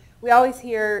 So we always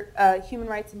hear human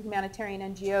rights and humanitarian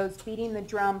NGOs beating the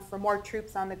drum for more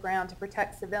troops on the ground to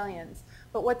protect civilians.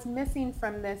 But what's missing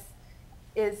from this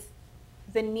is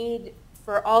the need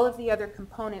for all of the other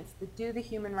components that do the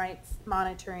human rights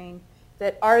monitoring,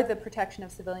 that are the protection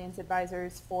of civilians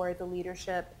advisors for the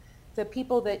leadership, the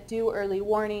people that do early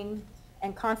warning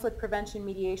and conflict prevention,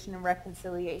 mediation, and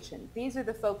reconciliation. These are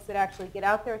the folks that actually get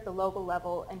out there at the local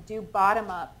level and do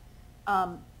bottom-up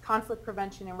conflict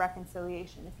prevention and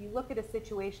reconciliation. If you look at a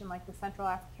situation like the Central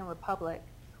African Republic,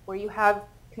 where you have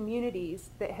communities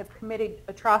that have committed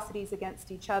atrocities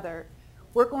against each other,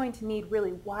 we're going to need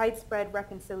really widespread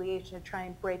reconciliation to try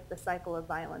and break the cycle of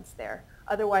violence there.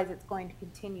 Otherwise, it's going to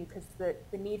continue because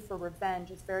the need for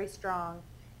revenge is very strong,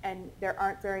 and there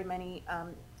aren't very many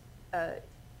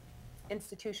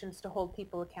institutions to hold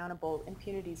people accountable.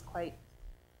 Impunity is quite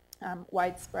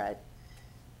widespread.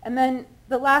 And then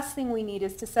the last thing we need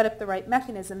is to set up the right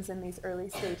mechanisms in these early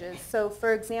stages. So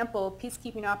for example,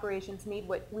 peacekeeping operations need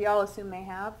what we all assume they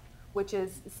have, which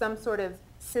is some sort of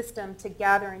system to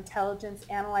gather intelligence,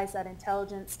 analyze that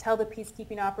intelligence, tell the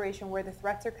peacekeeping operation where the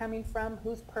threats are coming from,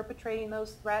 who's perpetrating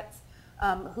those threats,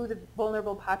 who the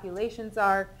vulnerable populations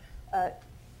are.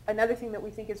 Another thing that we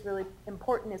think is really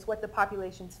important is what the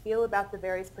populations feel about the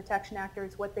various protection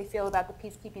actors, what they feel about the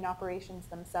peacekeeping operations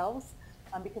themselves,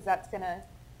 because that's going to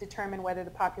determine whether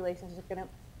the populations are going to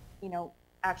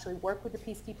actually work with the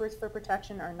peacekeepers for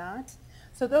protection or not.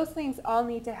 So those things all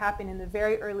need to happen in the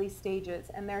very early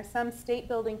stages, and there are some state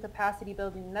building, capacity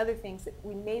building, and other things that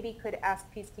we maybe could ask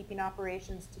peacekeeping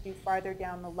operations to do farther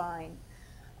down the line.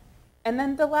 And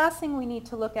then the last thing we need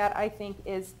to look at, I think,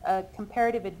 is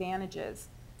comparative advantages.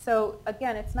 So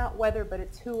again, it's not whether, but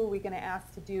it's who are we going to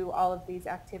ask to do all of these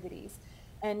activities.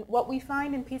 And what we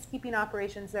find in peacekeeping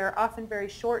operations, there are often very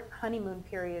short honeymoon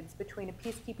periods between a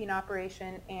peacekeeping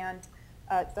operation and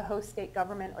the host state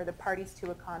government or the parties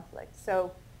to a conflict.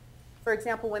 So, for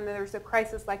example, when there's a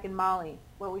crisis like in Mali,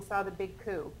 where we saw the big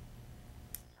coup,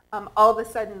 all of a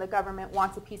sudden the government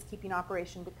wants a peacekeeping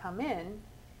operation to come in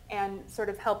and sort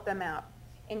of help them out.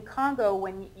 In Congo,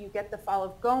 when you get the fall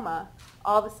of Goma,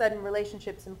 all of a sudden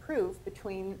relationships improve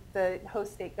between the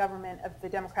host state government of the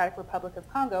Democratic Republic of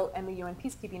Congo and the UN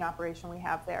peacekeeping operation we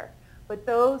have there. But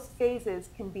those phases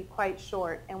can be quite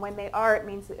short, and when they are, it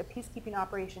means that a peacekeeping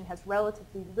operation has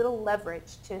relatively little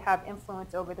leverage to have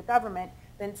influence over the government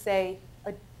than, say,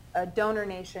 a donor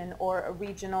nation or a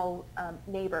regional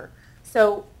neighbor.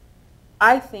 So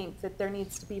I think that there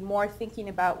needs to be more thinking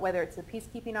about whether it's a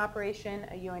peacekeeping operation,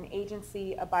 a UN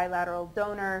agency, a bilateral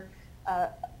donor,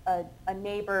 a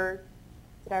neighbor,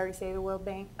 did I already say the World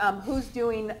Bank, who's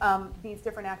doing these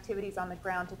different activities on the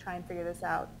ground to try and figure this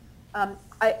out.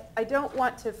 I don't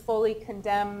want to fully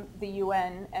condemn the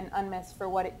UN and UNMISS for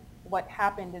what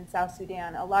happened in South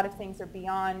Sudan. A lot of things are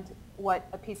beyond what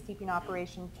a peacekeeping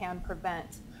operation can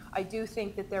prevent. I do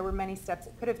think that there were many steps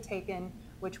it could have taken,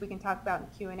 which we can talk about in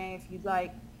Q&A if you'd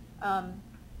like.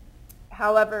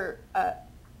 However,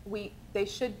 they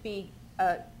should be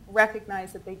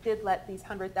recognize that they did let these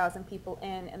 100,000 people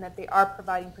in and that they are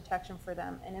providing protection for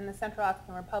them. And in the Central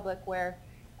African Republic, where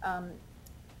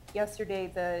yesterday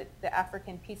the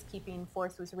African peacekeeping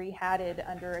force was rehatted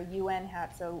under a UN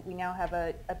hat, so we now have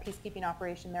a peacekeeping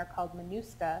operation there called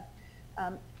MINUSCA.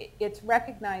 It's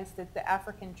recognized that the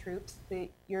African troops, the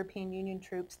European Union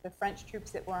troops, the French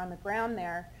troops that were on the ground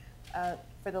there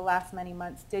for the last many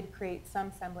months did create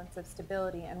some semblance of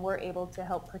stability and were able to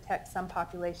help protect some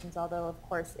populations, although of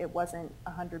course it wasn't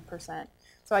 100%.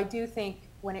 So I do think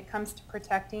when it comes to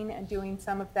protecting and doing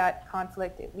some of that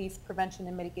conflict, at least prevention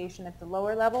and mitigation at the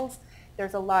lower levels,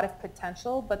 there's a lot of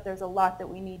potential, but there's a lot that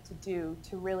we need to do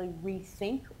to really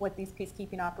rethink what these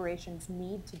peacekeeping operations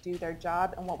need to do their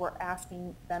job and what we're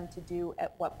asking them to do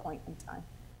at what point in time.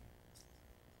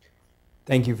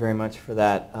 Thank you very much for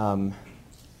that.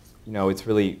 It's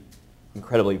really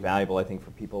incredibly valuable, I think,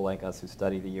 for people like us who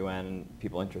study the UN and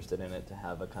people interested in it to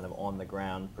have a kind of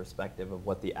on-the-ground perspective of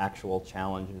what the actual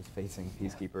challenges facing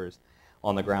peacekeepers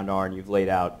on the ground are, and you've laid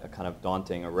out a kind of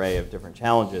daunting array of different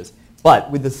challenges.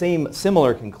 But with the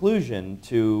similar conclusion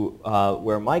to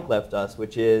where Mike left us,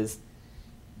 which is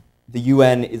the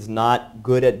UN is not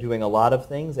good at doing a lot of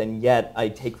things, and yet I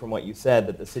take from what you said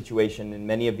that the situation in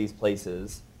many of these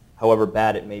places, however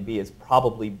bad it may be, is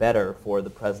probably better for the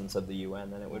presence of the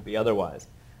UN than it would be otherwise.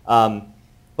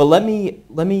 But let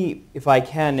me, if I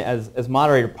can, as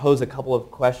moderator, pose a couple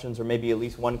of questions, or maybe at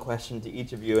least one question to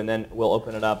each of you, and then we'll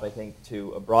open it up, I think,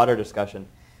 to a broader discussion.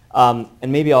 And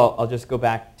maybe I'll just go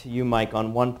back to you, Mike,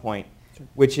 on one point,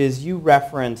 which is you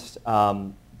referenced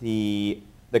the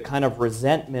kind of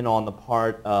resentment on the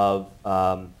part of,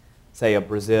 say, a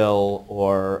Brazil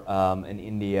or an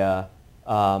India,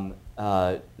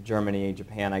 Germany,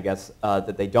 Japan, I guess,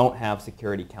 that they don't have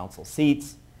Security Council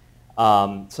seats.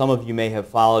 Some of you may have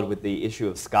followed with the issue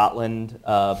of Scotland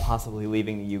possibly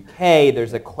leaving the UK.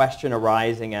 There's a question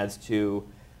arising as to,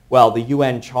 well, the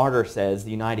UN Charter says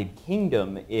the United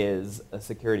Kingdom is a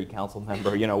Security Council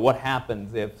member. What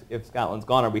happens if Scotland's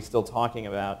gone? Are we still talking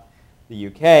about the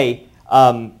UK?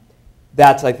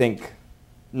 That's, I think,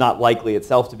 not likely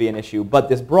itself to be an issue. But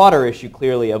this broader issue,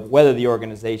 clearly, of whether the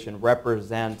organization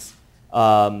represents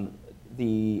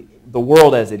the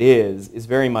world as it is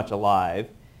very much alive.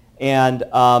 And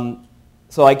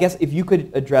so I guess if you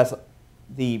could address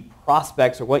the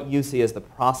prospects, or what you see as the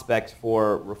prospects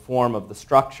for reform of the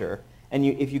structure, and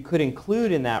if you could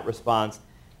include in that response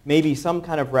maybe some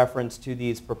kind of reference to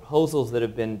these proposals that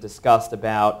have been discussed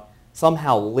about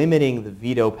somehow limiting the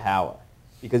veto power.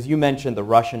 Because you mentioned the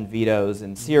Russian vetoes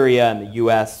in Syria and the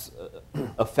U.S.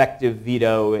 Effective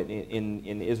veto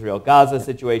in Israel-Gaza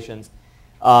situations.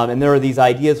 And there are these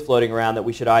ideas floating around that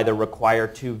we should either require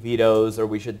 2 vetoes or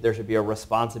there should be a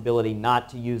responsibility not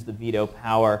to use the veto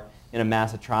power in a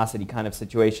mass atrocity kind of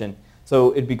situation.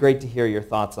 So it'd be great to hear your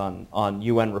thoughts on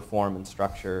UN reform and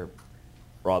structure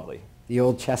broadly. The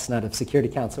old chestnut of Security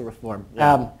Council reform.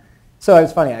 Yeah. So it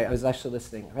was funny, I was actually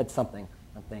listening, I read something,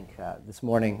 I think, this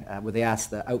morning, where they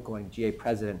asked the outgoing GA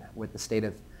president what the state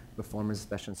of reformers,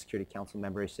 especially in Security Council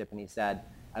membership, and he said,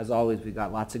 as always, we've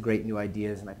got lots of great new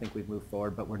ideas, and I think we've moved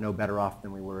forward, but we're no better off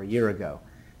than we were a year ago.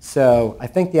 So I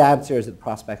think the answer is that the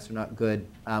prospects are not good.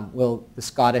 Would a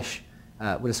Scottish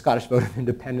vote of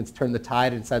independence turn the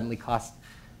tide and suddenly cost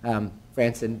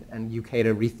France and UK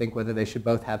to rethink whether they should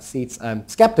both have seats? I'm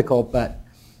skeptical, but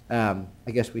I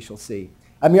guess we shall see.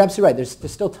 You're absolutely right.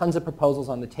 There's still tons of proposals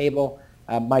on the table.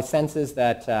 My sense is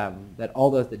that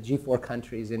all the G4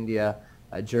 countries, India,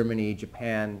 Germany,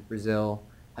 Japan, Brazil,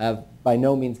 have by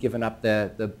no means given up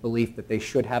the belief that they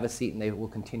should have a seat and they will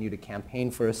continue to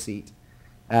campaign for a seat.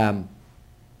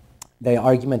 The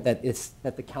argument that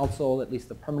the Council, at least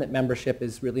the permanent membership,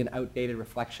 is really an outdated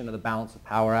reflection of the balance of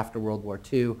power after World War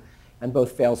II, and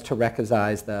both fails to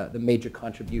recognize the major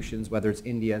contributions, whether it's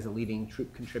India as a leading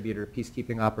troop contributor,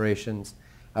 peacekeeping operations,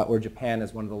 or Japan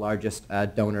as one of the largest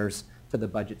donors to the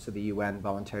budgets of the UN,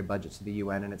 voluntary budgets of the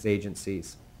UN and its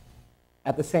agencies.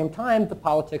 At the same time, the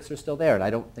politics are still there, and I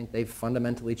don't think they've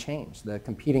fundamentally changed. The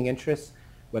competing interests,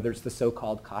 whether it's the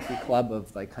so-called coffee club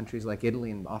of countries like Italy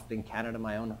and often Canada,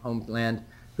 my own homeland,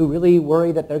 who really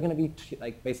worry that they're going to be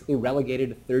basically relegated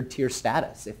to third-tier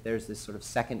status if there's this sort of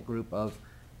second group of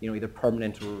either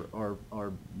permanent or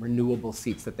renewable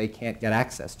seats that they can't get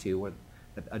access to, or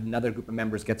that another group of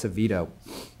members gets a veto.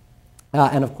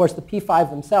 And of course, the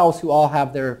P5 themselves, who all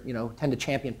have tend to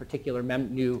champion particular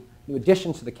new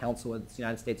additions to the Council, with the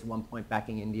United States at one point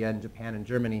backing India and Japan and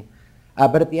Germany.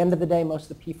 But at the end of the day, most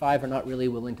of the P5 are not really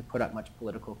willing to put up much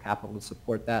political capital to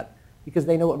support that because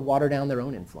they know it would water down their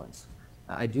own influence.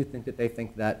 I do think that they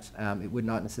think that it would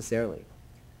not necessarily.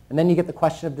 And then you get the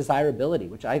question of desirability,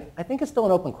 which I think is still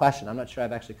an open question. I'm not sure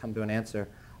I've actually come to an answer.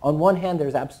 On one hand,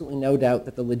 there's absolutely no doubt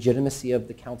that the legitimacy of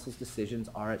the Council's decisions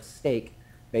are at stake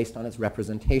based on its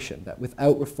representation, that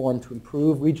without reform to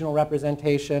improve regional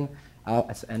representation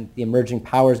and the emerging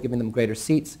powers giving them greater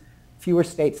seats, fewer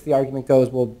states, the argument goes,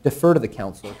 will defer to the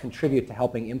Council or contribute to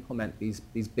helping implement these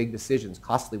big decisions,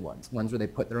 costly ones where they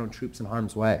put their own troops in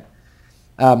harm's way.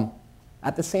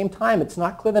 At the same time, it's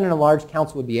not clear that an enlarged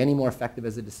Council would be any more effective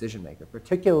as a decision maker,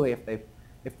 particularly if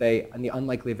they, in the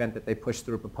unlikely event that they push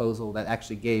through a proposal that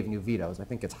actually gave new vetoes. I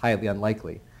think it's highly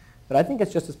unlikely. But I think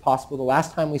it's just as possible. The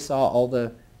last time we saw all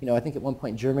the, I think at one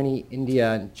point Germany,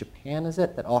 India, and Japan,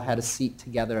 that all had a seat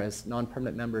together as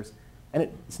non-permanent members. And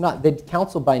it's not, the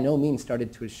Council by no means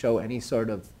started to show any sort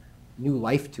of new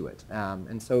life to it.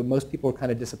 And so most people were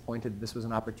kind of disappointed this was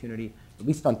an opportunity, at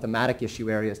least on thematic issue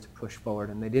areas, to push forward,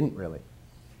 and they didn't really.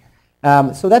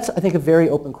 So that's, I think, a very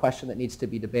open question that needs to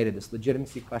be debated, this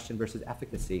legitimacy question versus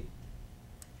efficacy.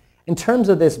 In terms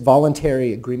of this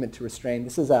voluntary agreement to restrain,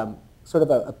 this is sort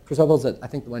of a proposal that I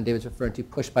think the one David's referring to,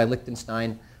 pushed by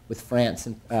Liechtenstein with France.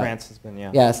 And, France has been,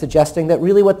 yeah. Yeah, suggesting that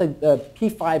really what the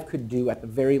P5 could do at the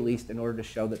very least in order to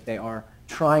show that they are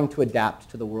trying to adapt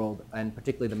to the world, and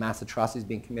particularly the mass atrocities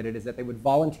being committed, is that they would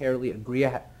voluntarily agree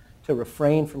to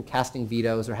refrain from casting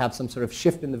vetoes or have some sort of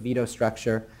shift in the veto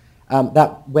structure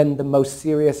that when the most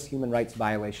serious human rights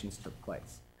violations took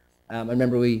place. I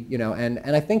remember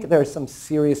and I think there is some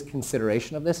serious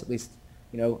consideration of this, at least,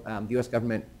 the US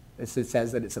government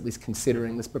says that it's at least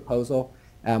considering this proposal.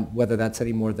 Whether that's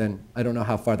any more than, I don't know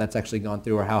how far that's actually gone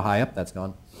through or how high up that's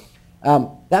gone.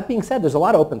 That being said, there's a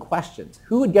lot of open questions.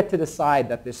 Who would get to decide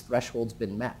that this threshold's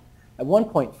been met? At one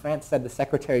point, France said the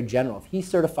Secretary General, if he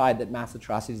certified that mass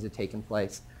atrocities had taken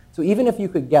place. So even if you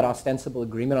could get ostensible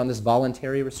agreement on this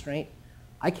voluntary restraint,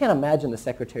 I can't imagine the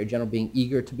Secretary General being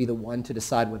eager to be the one to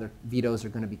decide whether vetoes are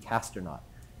going to be cast or not.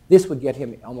 This would get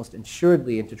him almost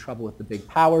assuredly into trouble with the big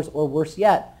powers, or worse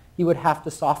yet, he would have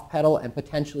to soft pedal and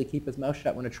potentially keep his mouth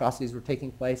shut when atrocities were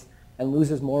taking place and lose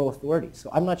his moral authority. So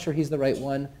I'm not sure he's the right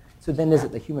one. So then is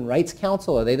it the Human Rights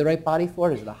Council? Are they the right body for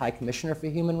it? Is it the High Commissioner for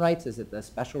Human Rights? Is it the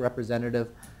Special Representative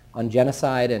on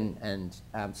Genocide?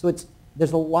 So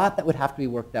there's a lot that would have to be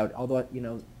worked out, although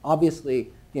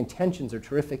obviously the intentions are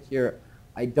terrific here.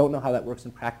 I don't know how that works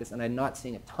in practice, and I'm not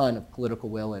seeing a ton of political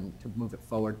will to move it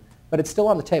forward. But it's still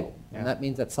on the table, and that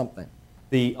means that's something.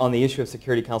 On the issue of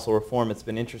Security Council reform, it's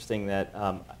been interesting that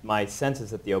my sense is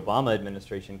that the Obama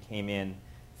administration came in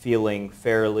feeling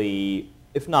fairly,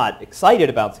 if not excited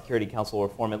about Security Council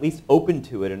reform, at least open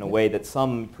to it in a way that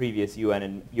some previous UN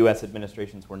and US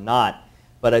administrations were not.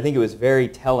 But I think it was very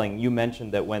telling. You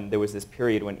mentioned that when there was this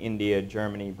period when India,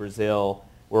 Germany, Brazil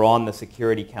were on the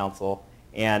Security Council,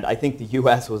 and I think the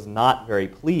US was not very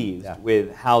pleased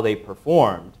with how they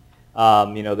performed.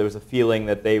 There was a feeling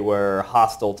that they were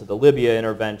hostile to the Libya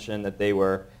intervention, that they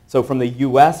were... So from the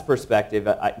U.S. perspective,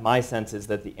 my sense is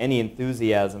that any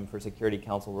enthusiasm for Security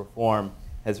Council reform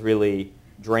has really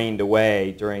drained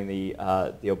away during the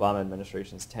Obama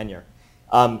administration's tenure.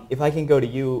 If I can go to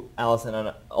you, Alison,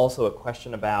 on also a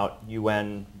question about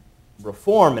UN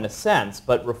reform in a sense,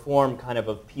 but reform kind of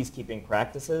peacekeeping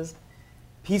practices.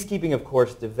 Peacekeeping, of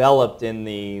course, developed in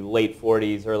the late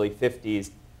 40s, early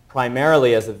 50s,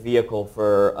 primarily as a vehicle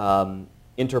for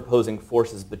interposing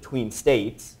forces between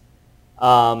states.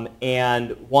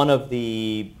 And one of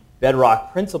the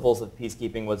bedrock principles of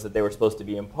peacekeeping was that they were supposed to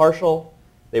be impartial,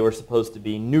 they were supposed to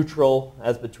be neutral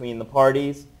as between the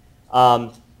parties.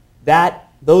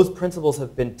 Those principles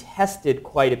have been tested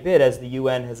quite a bit as the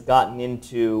UN has gotten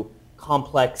into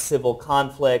complex civil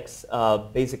conflicts,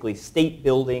 basically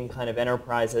state-building kind of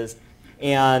enterprises,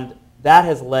 and that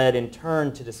has led in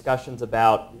turn to discussions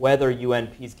about whether UN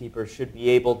peacekeepers should be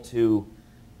able to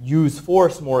use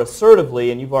force more assertively,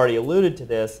 and you've already alluded to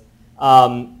this,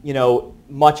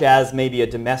 much as maybe a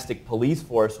domestic police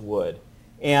force would.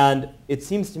 And it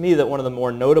seems to me that one of the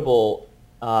more notable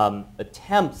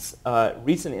attempts,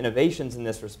 recent innovations in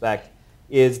this respect,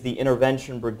 is the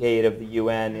intervention brigade of the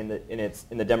UN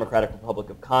in the Democratic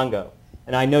Republic of Congo.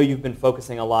 And I know you've been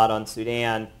focusing a lot on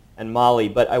Sudan and Mali,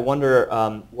 but I wonder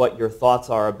what your thoughts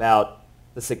are about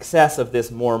the success of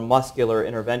this more muscular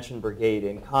intervention brigade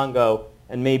in Congo,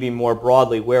 and maybe more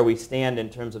broadly where we stand in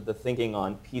terms of the thinking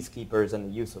on peacekeepers and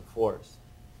the use of force.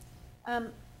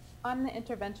 On the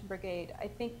intervention brigade, I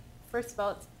think, first of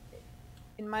all, it's,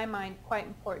 in my mind, quite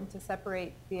important to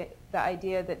separate the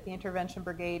idea that the intervention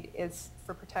brigade is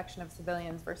for protection of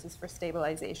civilians versus for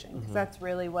stabilization, because that's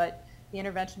really what the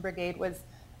intervention brigade was.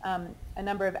 A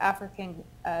number of African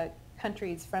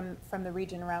countries from the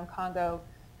region around Congo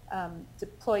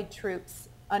deployed troops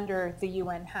under the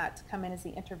UN hat to come in as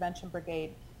the intervention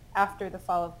brigade after the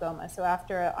fall of Goma. So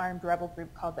after an armed rebel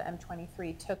group called the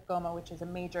M23 took Goma, which is a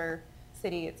major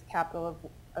city, it's the capital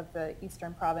of the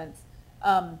eastern province,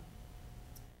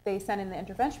 they sent in the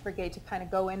intervention brigade to kind of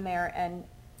go in there and,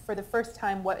 for the first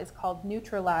time, what is called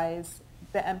neutralize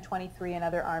the M23 and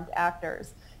other armed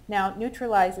actors. Now,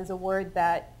 neutralize is a word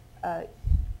that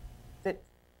that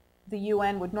the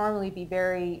UN would normally be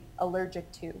very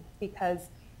allergic to, because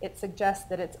it suggests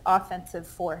that it's offensive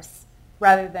force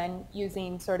rather than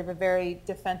using sort of a very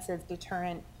defensive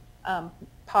deterrent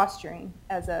posturing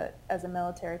as a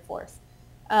military force.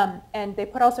 And they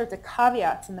put all sorts of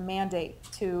caveats in the mandate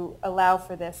to allow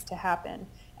for this to happen.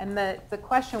 And the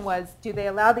question was, do they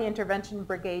allow the intervention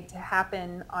brigade to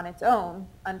happen on its own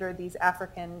under the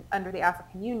African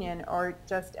Union, or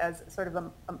just as sort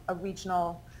of a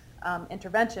regional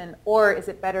intervention, or is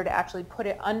it better to actually put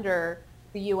it under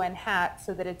the UN hat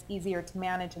so that it's easier to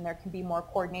manage and there can be more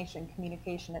coordination,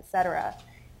 communication, et cetera?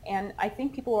 And I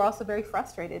think people were also very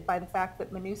frustrated by the fact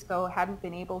that MONUSCO hadn't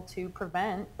been able to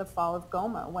prevent the fall of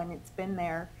Goma when it's been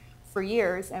there for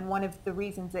years. And one of the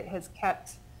reasons it has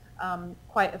kept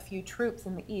quite a few troops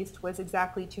in the east was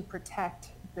exactly to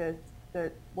protect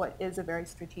what is a very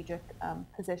strategic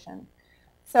position.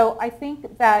 So I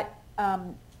think that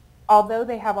although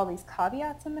they have all these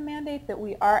caveats in the mandate, that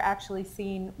we are actually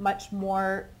seeing much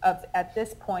more of, at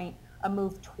this point, a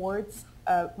move towards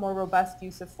a more robust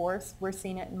use of force. We're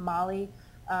seeing it in Mali.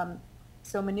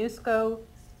 So MONUSCO,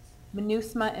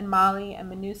 MINUSMA in Mali, and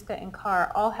MINUSCA in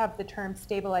CAR all have the term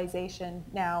stabilization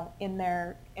now in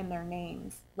their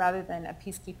names rather than a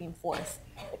peacekeeping force.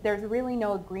 There's really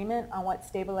no agreement on what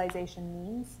stabilization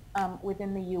means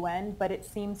within the UN, but it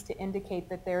seems to indicate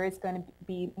that there is going to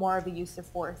be more of a use of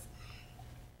force.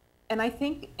 And I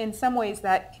think in some ways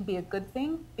that can be a good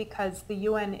thing, because the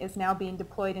UN is now being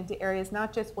deployed into areas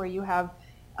not just where you have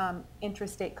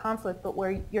interstate conflict, but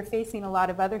where you're facing a lot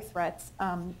of other threats,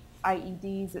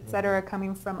 IEDs, et cetera,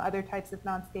 coming from other types of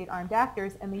non-state armed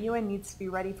actors, and the UN needs to be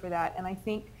ready for that. And I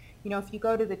think, if you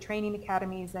go to the training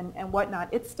academies and whatnot,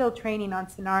 it's still training on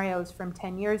scenarios from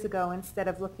 10 years ago instead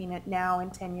of looking at now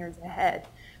and 10 years ahead,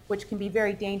 which can be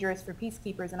very dangerous for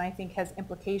peacekeepers, and I think has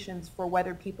implications for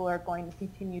whether people are going to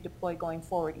continue to deploy going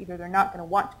forward. Either they're not going to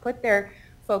want to put their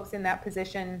folks in that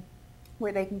position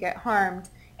where they can get harmed,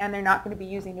 and they're not going to be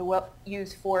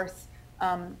use force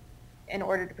in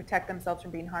order to protect themselves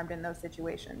from being harmed in those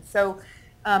situations. So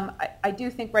I do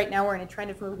think right now we're in a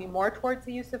trend of moving more towards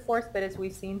the use of force, but as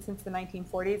we've seen since the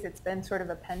 1940s, it's been sort of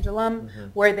a pendulum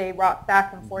where they rock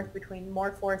back and forth between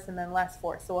more force and then less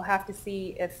force. So we'll have to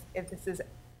see if this is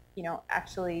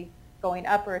actually going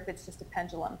up, or if it's just a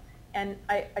pendulum. And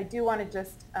I do want to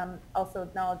just also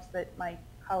acknowledge that my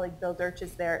colleague Bill Dirch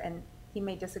is there, and he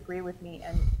may disagree with me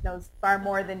and knows far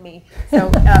more than me.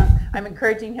 So I'm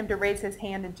encouraging him to raise his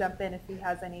hand and jump in if he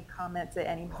has any comments at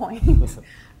any point.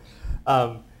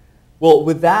 Well,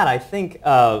 with that, I think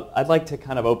I'd like to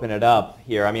kind of open it up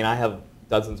here. I mean, I have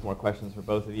dozens more questions for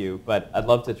both of you, but I'd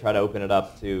love to try to open it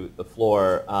up to the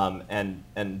floor.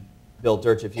 And Bill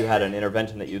Dirch, if you had an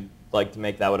intervention that you'd like to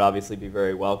make, that would obviously be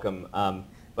very welcome.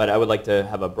 But I would like to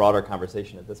have a broader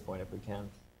conversation at this point if we can.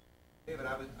 David,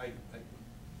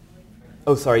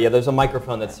 Oh, sorry. Yeah, there's a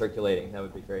microphone that's circulating. That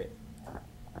would be great.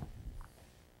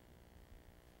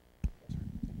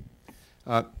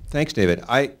 Thanks, David.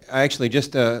 I actually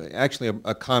just actually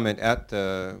a comment at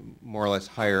the more or less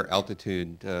higher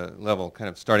altitude level, kind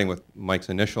of starting with Mike's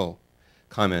initial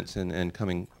comments and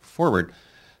coming forward,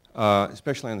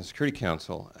 especially on the Security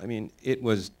Council. I mean, it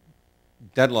was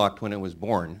deadlocked when it was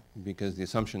born because the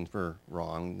assumptions were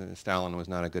wrong. Stalin was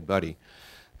not a good buddy.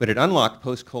 But it unlocked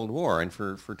post-Cold War, and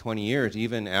for 20 years,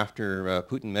 even after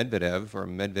Putin-Medvedev, or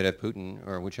Medvedev-Putin,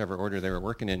 or whichever order they were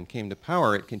working in, came to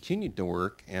power, it continued to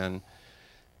work and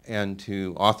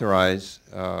to authorize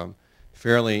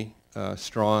fairly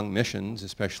strong missions,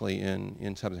 especially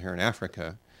in sub-Saharan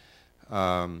Africa.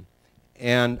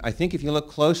 And I think if you look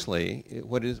closely,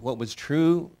 what was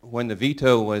true when the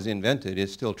veto was invented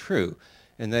is still true.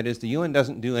 And that is the UN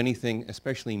doesn't do anything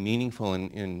especially meaningful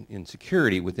in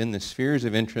security within the spheres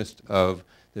of interest of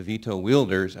the veto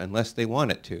wielders unless they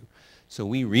want it to. So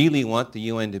we really want the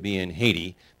UN to be in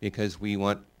Haiti because we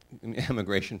want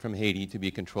immigration from Haiti to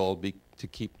be controlled, we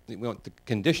want the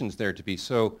conditions there to be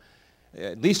so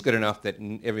at least good enough that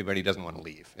everybody doesn't want to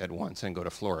leave at once and go to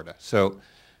Florida. So,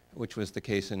 which was the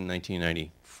case in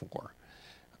 1994.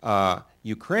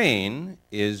 Ukraine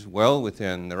is well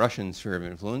within the Russian sphere of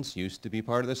influence, used to be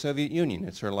part of the Soviet Union.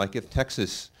 It's sort of like if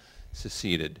Texas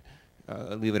seceded.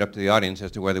 I'll leave it up to the audience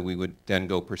as to whether we would then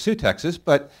go pursue Texas,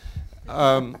 but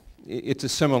it's a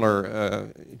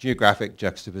similar geographic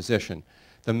juxtaposition.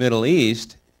 The Middle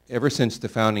East, ever since the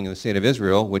founding of the State of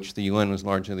Israel, which the UN was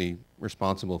largely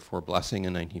responsible for blessing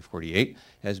in 1948,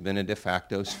 has been a de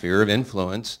facto sphere of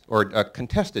influence, or a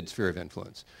contested sphere of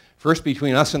influence. First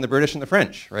between us and the British and the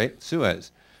French, right?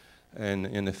 Suez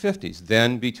in the 50s.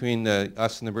 Then between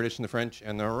us and the British and the French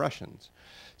and the Russians.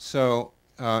 So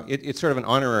it's sort of an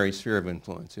honorary sphere of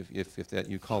influence, if that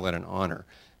you call that an honor.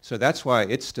 So that's why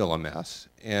it's still a mess,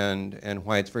 and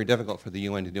why it's very difficult for the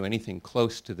UN to do anything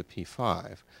close to the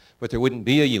P5. But there wouldn't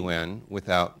be a UN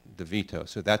without the veto.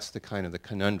 So that's the kind of the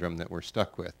conundrum that we're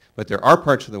stuck with. But there are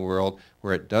parts of the world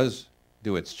where it does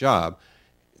do its job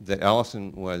that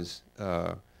Alison was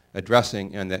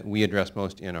addressing and that we address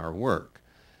most in our work.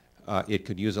 It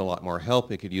could use a lot more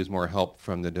help. It could use more help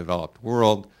from the developed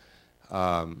world.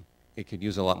 It could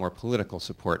use a lot more political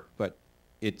support. But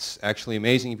it's actually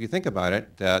amazing if you think about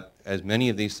it that as many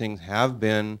of these things have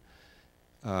been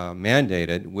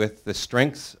mandated with the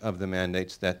strengths of the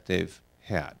mandates that they've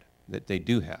had, that they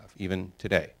do have, even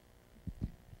today.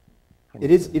 It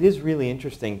is really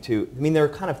interesting to, I mean, there are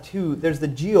kind of two, there's the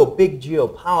big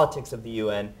geopolitics of the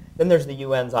UN, then there's the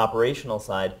UN's operational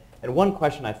side. And one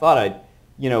question I thought I'd,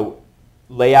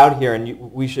 lay out here, and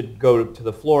we should go to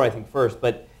the floor, I think, first,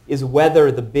 but is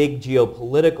whether the big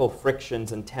geopolitical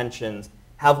frictions and tensions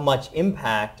have much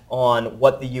impact on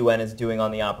what the UN is doing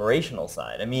on the operational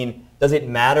side. I mean, does it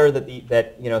matter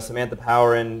that Samantha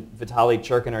Power and Vitaly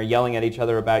Churkin are yelling at each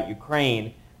other about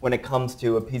Ukraine when it comes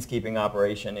to a peacekeeping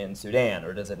operation in Sudan,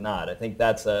 or does it not? I think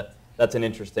that's an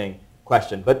interesting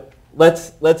question. But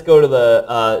let's go to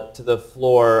the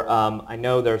floor. I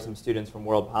know there are some students from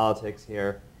World Politics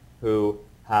here who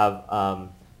have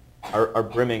are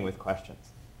brimming with questions,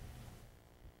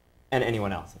 and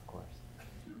anyone else, of course.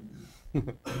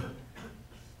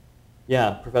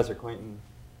 Yeah, Professor Quainton.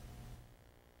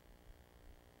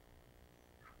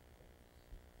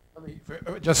 Let me,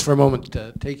 just for a moment,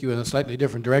 take you in a slightly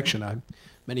different direction.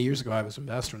 Many years ago, I was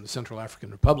ambassador in the Central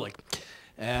African Republic,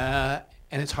 and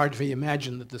it's hard to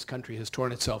imagine that this country has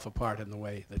torn itself apart in the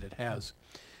way that it has.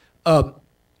 But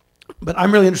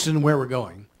I'm really interested in where we're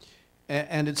going.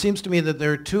 And it seems to me that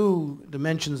there are two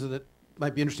dimensions that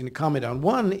might be interesting to comment on.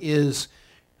 One is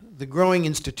the growing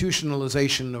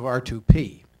institutionalization of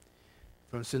R2P.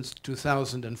 Since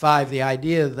 2005, the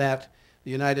idea that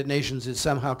the United Nations is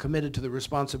somehow committed to the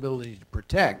responsibility to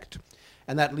protect,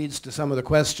 and that leads to some of the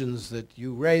questions that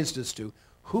you raised as to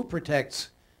who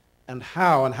protects and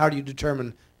how do you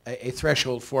determine a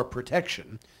threshold for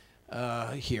protection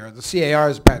here. The CAR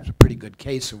is perhaps a pretty good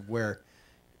case of where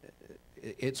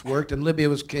it's worked, and Libya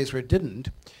was a case where it didn't.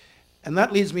 And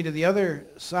that leads me to the other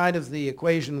side of the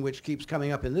equation which keeps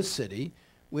coming up in this city,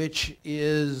 which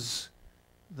is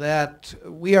that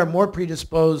we are more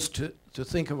predisposed to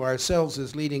think of ourselves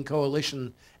as leading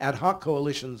ad hoc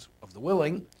coalitions of the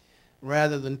willing,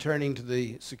 rather than turning to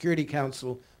the Security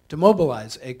Council to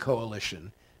mobilize a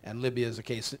coalition. And Libya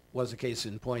was a case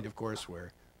in point, of course,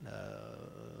 where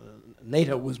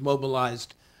NATO was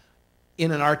mobilized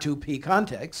in an R2P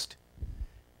context,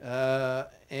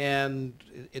 and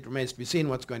it remains to be seen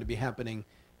what's going to be happening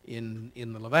in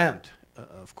the Levant,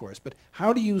 of course. But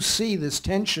how do you see this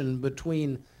tension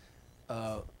between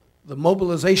the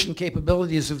mobilization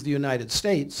capabilities of the United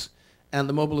States and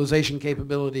the mobilization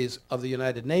capabilities of the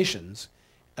United Nations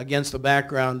against the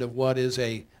background of what is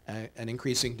an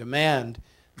increasing demand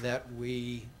that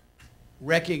we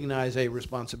recognize a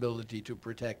responsibility to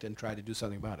protect and try to do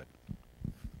something about it?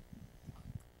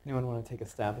 Anyone want to take a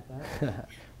stab at that?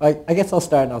 Well, I guess I'll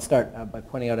start, and I'll start by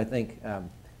pointing out, I think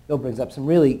Bill brings up some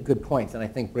really good points, and I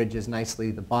think bridges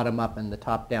nicely the bottom up and the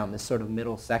top down, this sort of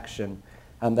middle section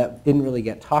that didn't really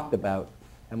get talked about,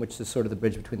 and which is sort of the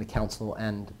bridge between the Council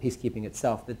and peacekeeping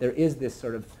itself, that there is this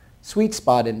sort of sweet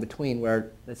spot in between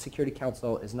where the Security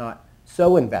Council is not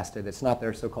so invested, it's not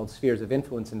their so-called spheres of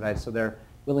influence invested, so they're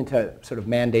willing to sort of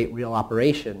mandate real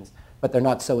operations, but they're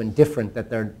not so indifferent that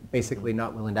they're basically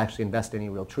not willing to actually invest any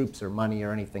real troops or money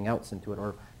or anything else into it,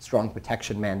 or strong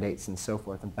protection mandates and so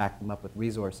forth, and back them up with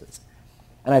resources.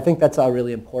 And I think that's all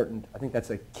really important. I think that's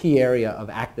a key area of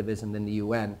activism in the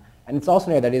UN. And it's also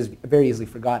an area that is very easily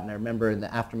forgotten. I remember in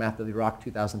the aftermath of Iraq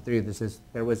 2003,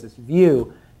 there was this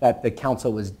view that the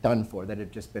Council was done for, that it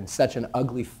had just been such an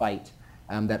ugly fight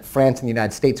that France and the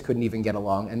United States couldn't even get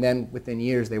along. And then within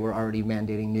years, they were already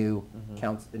mandating new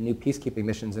new peacekeeping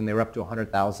missions, and they were up to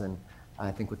 100,000,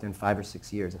 I think, within 5 or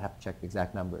 6 years. I'd have to check the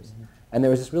exact numbers. And there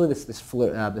was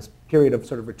this period of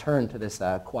sort of return to this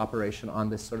cooperation on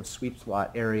this sort of sweet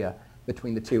spot area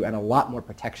between the two, and a lot more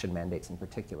protection mandates in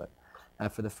particular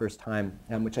for the first time,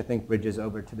 which I think bridges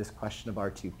over to this question of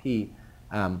R2P,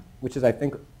 which is, I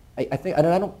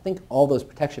don't think all those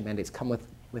protection mandates come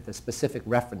with a specific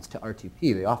reference to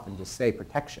R2P. They often just say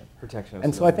protection.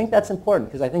 And so I think that's important,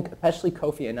 because I think especially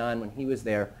Kofi Annan, when he was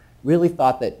there, really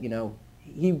thought that,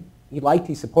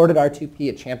 he supported R2P,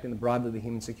 it championed broadly the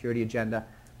human security agenda,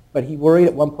 but he worried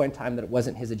at one point in time that it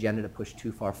wasn't his agenda to push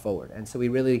too far forward. And so he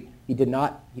did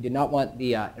not want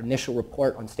the initial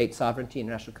report on state sovereignty,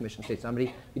 International Commission on State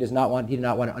Sovereignty. He did not want it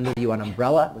under the UN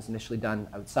umbrella. It was initially done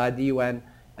outside the UN.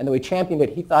 And though he championed it,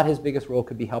 he thought his biggest role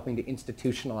could be helping to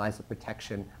institutionalize the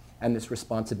protection and this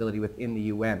responsibility within the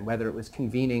UN, whether it was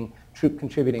convening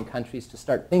troop-contributing countries to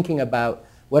start thinking about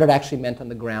what it actually meant on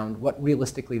the ground, what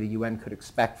realistically the UN could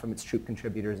expect from its troop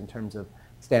contributors in terms of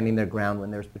standing their ground when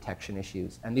there's protection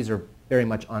issues. And these are very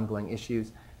much ongoing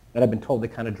issues that I've been told they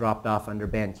kind of dropped off under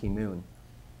Ban Ki-moon.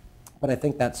 But I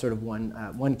think that's sort of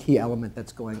one key element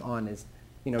that's going on is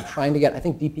trying to get, I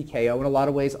think DPKO in a lot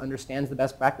of ways understands the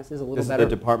best practices a little better. This is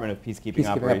the Department of Peacekeeping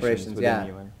Operations within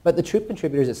the UN. But the troop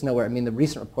contributors, it's nowhere. I mean, the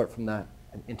recent report from the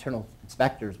internal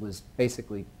inspectors was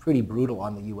basically pretty brutal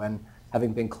on the UN,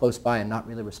 having been close by and not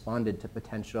really responded to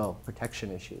potential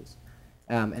protection issues.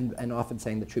 And often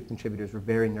saying the troop contributors were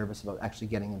very nervous about actually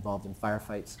getting involved in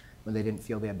firefights when they didn't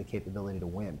feel they had the capability to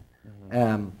win.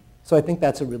 So I think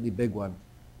that's a really big one.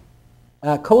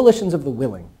 Coalitions of the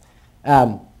willing.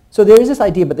 So there is this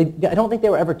idea, but I don't think they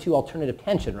were ever too alternative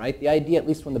tension, right? The idea, at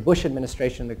least when the Bush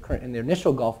administration in the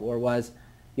initial Gulf War, was,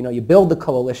 you build the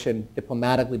coalition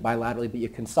diplomatically, bilaterally, but you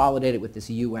consolidate it with this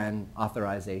UN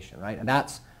authorization, right? And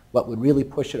that's what would really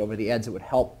push it over the edge. It would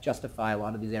help justify a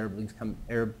lot of these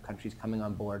Arab countries coming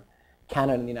on board.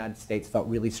 Canada and the United States felt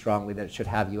really strongly that it should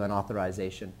have UN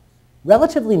authorization.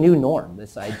 Relatively new norm,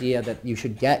 this idea that you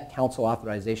should get council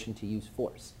authorization to use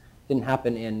force. It didn't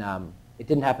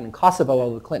happen in Kosovo,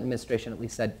 although the Clinton administration at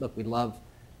least said, look, we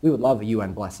would love a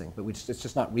UN blessing, but it's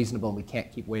just not reasonable, and we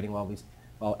can't keep waiting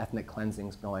while ethnic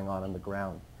cleansing's going on the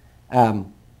ground.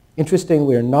 Interesting,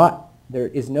 there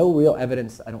is no real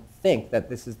evidence, I don't think,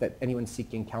 that anyone's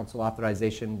seeking council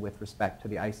authorization with respect to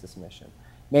the ISIS mission,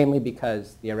 mainly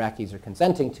because the Iraqis are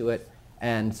consenting to it,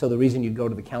 and so the reason you'd go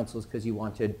to the council is because you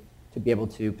wanted to be able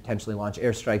to potentially launch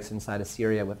airstrikes inside of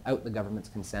Syria without the government's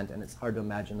consent, and it's hard to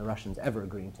imagine the Russians ever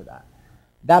agreeing to that.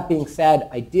 That being said,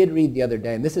 I did read the other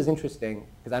day, and this is interesting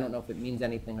because I don't know if it means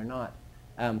anything or not.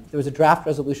 There was a draft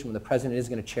resolution when the president is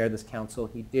going to chair this council.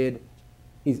 The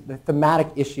thematic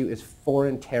issue is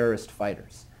foreign terrorist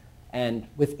fighters. And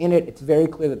within it, it's very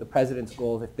clear that the president's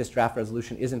goal, if this draft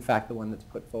resolution is in fact the one that's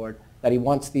put forward, that he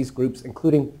wants these groups,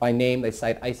 including by name, they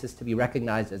cite ISIS, to be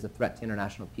recognized as a threat to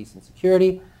international peace and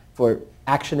security, for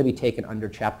action to be taken under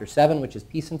Chapter 7, which is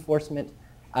peace enforcement,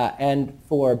 and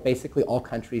for basically all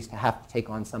countries to have to take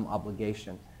on some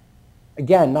obligation.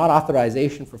 Again, not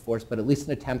authorization for force, but at least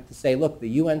an attempt to say, look, the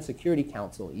UN Security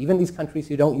Council, even these countries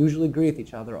who don't usually agree with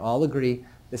each other, all agree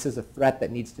this is a threat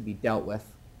that needs to be dealt with,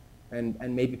 and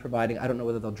maybe providing, I don't know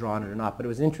whether they'll draw on it or not, but it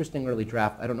was an interesting early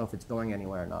draft. I don't know if it's going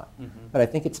anywhere or not. But I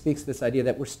think it speaks to this idea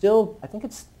that we're still, I think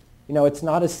it's, it's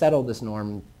not as settled as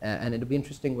norm, and it'll be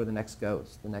interesting where the next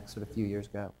sort of few years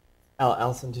go.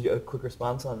 Alison, did you have a quick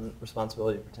response on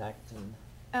responsibility to protect?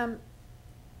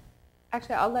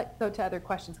 Actually, I'll go to other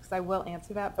questions because I will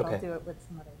answer that, but Okay. I'll do it with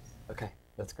some others. Okay,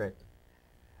 that's great.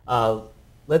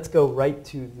 Let's go right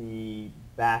to the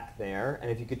back there,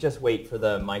 and if you could just wait for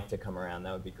the mic to come around,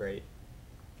 that would be great.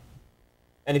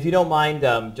 And if you don't mind,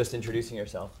 just introducing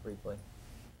yourself briefly.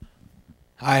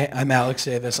 Hi, I'm Alex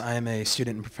Davis. I am a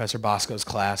student in Professor Bosco's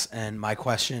class, and my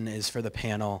question is for the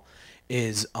panel,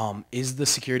 is the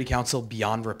Security Council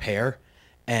beyond repair?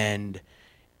 And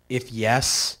if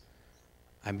yes,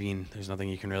 I mean, there's nothing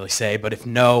you can really say, but if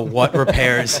no, what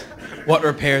repairs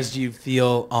do you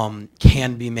feel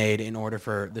can be made in order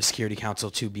for the Security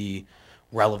Council to be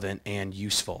relevant and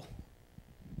useful?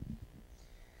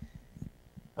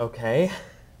 Okay.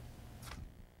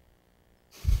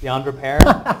 Beyond repair?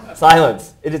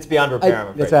 Silence. It's beyond repair, I'm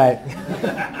afraid. That's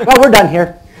right. Well, we're done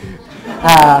here.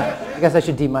 I guess I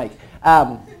should de-mic.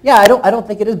 Yeah, I don't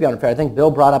think it is beyond repair. I think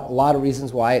Bill brought up a lot of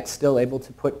reasons why it's still able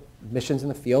to put missions in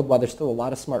the field, while there's still a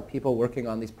lot of smart people working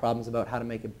on these problems about how to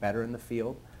make it better in the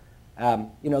field.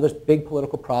 There's big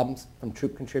political problems, from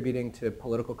troop contributing to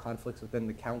political conflicts within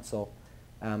the council.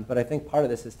 But I think part of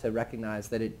this is to recognize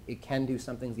that it can do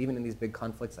some things even in these big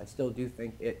conflicts. I still do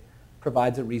think it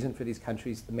provides a reason for these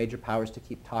countries, the major powers, to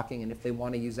keep talking, and if they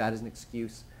want to use that as an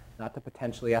excuse not to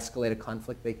potentially escalate a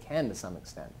conflict, they can to some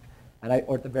extent.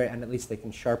 Or at the very end, at least they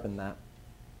can sharpen that.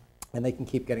 And they can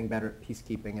keep getting better at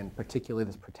peacekeeping, and particularly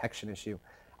this protection issue.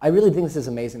 I really think this is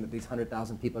amazing that these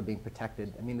 100,000 people are being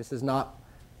protected. I mean, this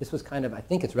was kind of, I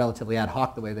think it's relatively ad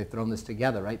hoc the way they've thrown this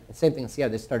together, right? The same thing in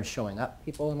Seattle, they started showing up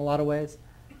people in a lot of ways.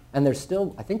 And I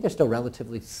think they're still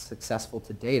relatively successful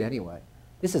to date anyway.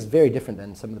 This is very different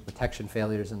than some of the protection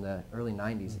failures in the early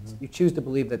 90s. You choose to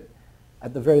believe that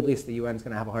at the very least the UN is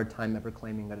going to have a hard time ever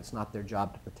claiming that it's not their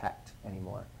job to protect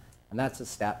anymore. And that's a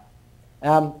step.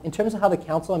 In terms of how the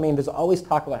council, I mean, there's always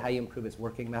talk about how you improve its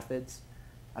working methods.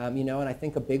 And I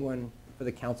think a big one for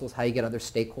the council is how you get other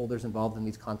stakeholders involved in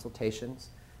these consultations.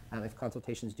 If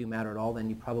consultations do matter at all, then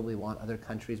you probably want other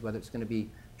countries, whether it's going to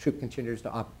be troop contributors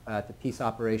to peace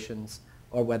operations,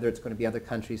 or whether it's going to be other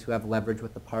countries who have leverage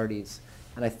with the parties.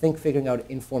 And I think figuring out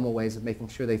informal ways of making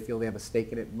sure they feel they have a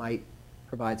stake in it might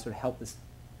help this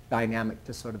dynamic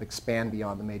to sort of expand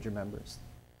beyond the major members.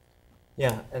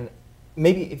 Yeah, and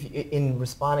maybe in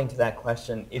responding to that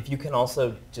question, if you can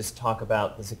also just talk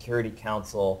about the Security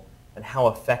Council and how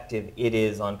effective it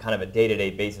is on kind of a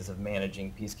day-to-day basis of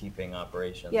managing peacekeeping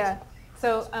operations. Yeah,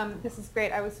 so this is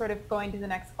great. I was sort of going to the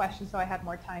next question, so I had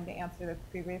more time to answer the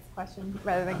previous question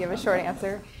rather than give a short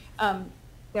answer.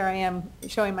 There I am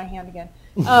showing my hand again.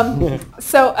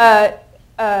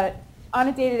 On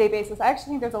a day-to-day basis, I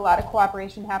actually think there's a lot of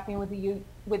cooperation happening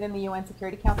within the UN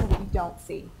Security Council that you don't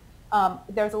see.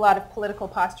 There's a lot of political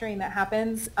posturing that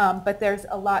happens, but there's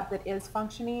a lot that is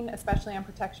functioning, especially on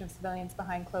protection of civilians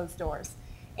behind closed doors.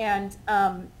 And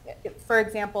for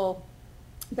example,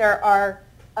 there are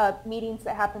meetings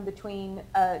that happen between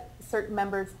certain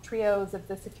members, trios of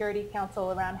the Security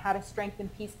Council around how to strengthen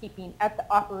peacekeeping at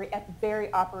the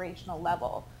very operational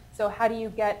level. So how do you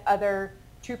get other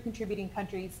troop contributing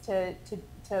countries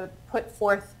to put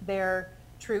forth their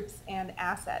troops and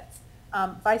assets?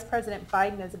 Vice President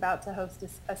Biden is about to host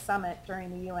a summit during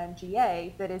the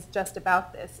UNGA that is just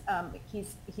about this.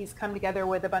 He's come together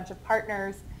with a bunch of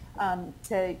partners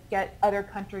to get other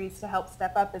countries to help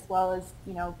step up, as well as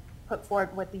put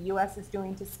forward what the U.S. is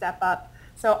doing to step up.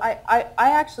 So I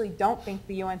actually don't think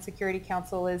the UN Security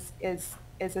Council is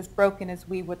as broken as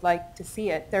we would like to see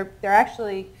it. They're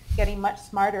actually getting much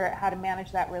smarter at how to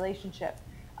manage that relationship.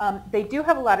 They do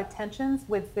have a lot of tensions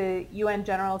with the UN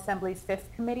General Assembly's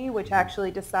 5th Committee, which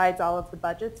actually decides all of the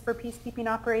budgets for peacekeeping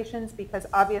operations, because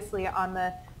obviously on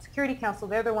the Security Council,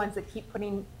 they're the ones that keep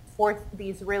putting forth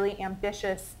these really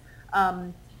ambitious,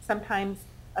 sometimes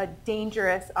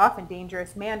often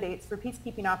dangerous mandates for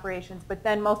peacekeeping operations, but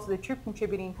then most of the troop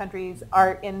contributing countries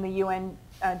are in the UN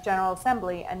General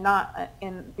Assembly and not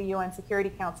in the UN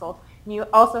Security Council. And you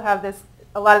also have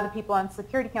a lot of the people on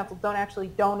Security Council don't actually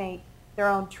donate their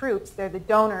own troops. They're the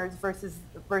donors versus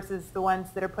the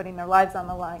ones that are putting their lives on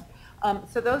the line.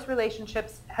 So those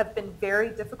relationships have been very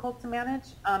difficult to manage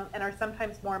and are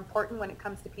sometimes more important when it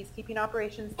comes to peacekeeping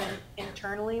operations than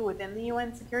internally within the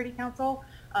UN Security Council,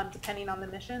 depending on the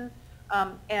mission.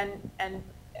 And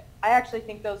I actually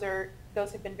think those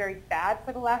have been very bad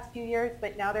for the last few years,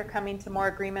 but now they're coming to more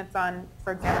agreements on,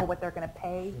 for example, what they're going to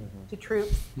pay to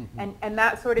troops. And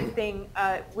that sort of thing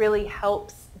really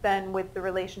helps then with the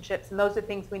relationships, and those are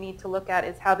things we need to look at,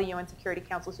 is how the UN Security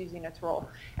Council is using its role.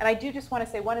 And I do just want to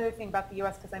say one other thing about the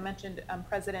U.S., because I mentioned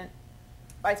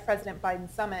Vice President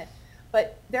Biden's summit,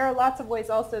 but there are lots of ways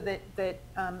also that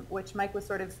which Mike was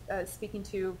sort of speaking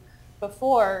to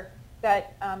before,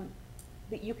 that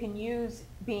you can use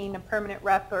being a permanent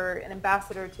rep or an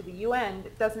ambassador to the UN.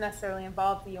 It doesn't necessarily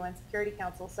involve the UN Security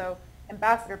Council. So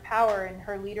Ambassador Power and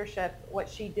her leadership, what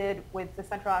she did with the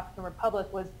Central African Republic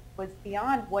was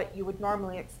beyond what you would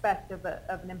normally expect of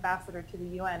an ambassador to the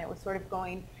UN. It was sort of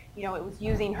going, it was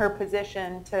using her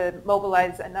position to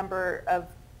mobilize a number of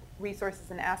resources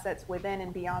and assets within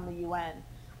and beyond the UN.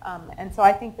 And so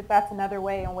I think that that's another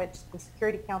way in which the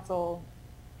Security Council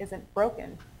isn't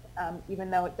broken, even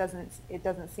though it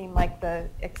doesn't seem like the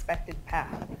expected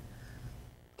path.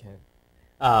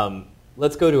 Okay.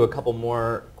 Let's go to a couple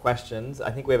more questions.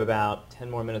 I think we have about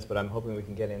 10 more minutes, but I'm hoping we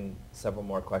can get in several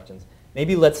more questions.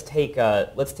 Maybe let's take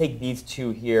these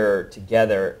two here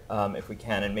together, if we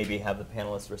can, and maybe have the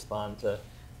panelists respond to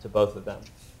both of them.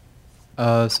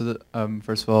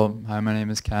 First of all, hi, my name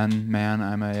is Ken Mann.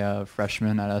 I'm a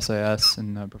freshman at SIS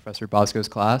in Professor Bosco's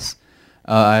class.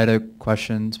 I had a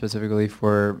question specifically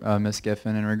for Ms.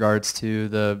 Giffen in regards to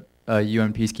the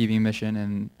UN peacekeeping mission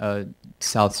in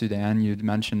South Sudan. You'd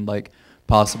mentioned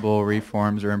possible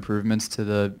reforms or improvements to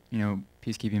the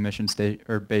peacekeeping mission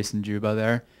based in Juba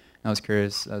there. And I was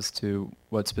curious as to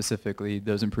what specifically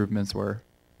those improvements were.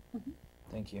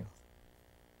 Thank you.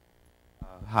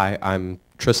 Hi, I'm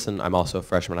Tristan. I'm also a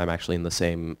freshman. I'm actually in the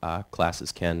same class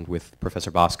as Ken with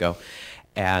Professor Bosco.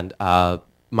 And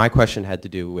my question had to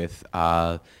do with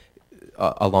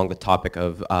along the topic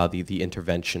of the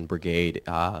intervention brigade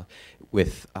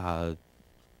with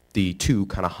the two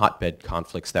kind of hotbed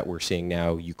conflicts that we're seeing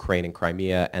now, Ukraine and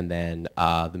Crimea, and then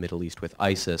the Middle East with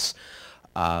ISIS.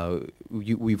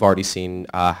 We've already seen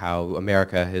how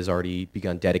America has already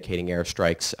begun dedicating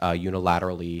airstrikes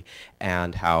unilaterally,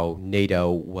 and how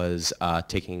NATO was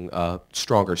taking a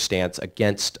stronger stance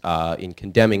against in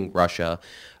condemning Russia,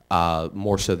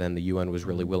 more so than the UN was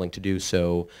really willing to do.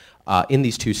 So in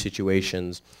these two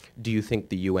situations, do you think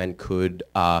the UN could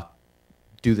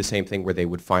do the same thing where they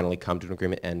would finally come to an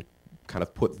agreement and kind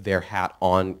of put their hat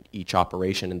on each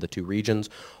operation in the two regions?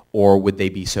 Or would they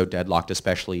be so deadlocked,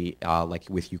 especially like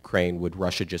with Ukraine, would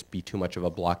Russia just be too much of a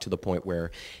block to the point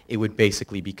where it would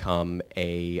basically become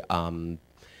a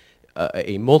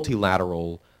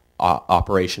multilateral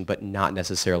operation, but not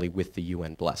necessarily with the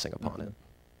UN blessing upon it?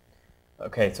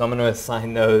 Okay, so I'm going to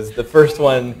assign those. The first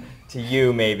one to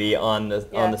you, maybe on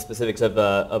the specifics of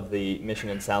the mission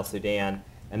in South Sudan,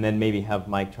 and then maybe have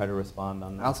Mike try to respond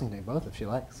on that. Alison can do both if she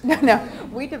likes. No,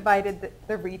 we divided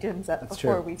the regions up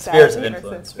before we sat. Spheres of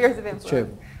influence. Spheres of influence.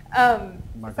 True.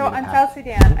 So on South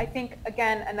Sudan, I think,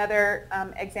 again, another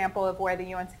example of where the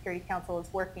UN Security Council is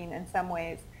working in some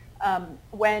ways.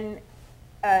 When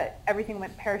everything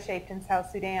went pear-shaped in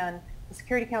South Sudan, the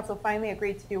Security Council finally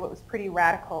agreed to do what was pretty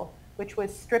radical, which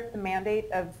was strip the mandate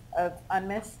of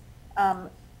UNMISS,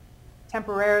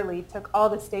 temporarily took all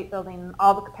the state building,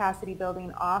 all the capacity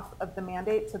building off of the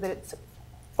mandate so that it's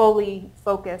fully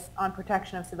focused on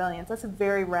protection of civilians. That's a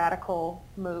very radical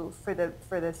move for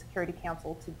the Security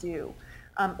Council to do.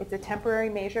 It's a temporary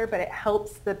measure, but it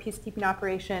helps the peacekeeping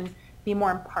operation be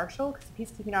more impartial, because the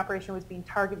peacekeeping operation was being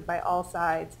targeted by all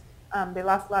sides. They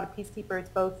lost a lot of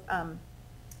peacekeepers, both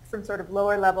from sort of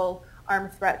lower level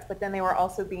armed threats, but then they were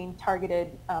also being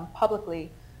targeted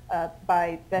publicly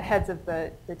by the heads of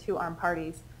the two armed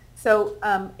parties. So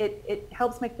it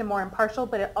helps make them more impartial,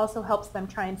 but it also helps them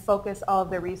try and focus all of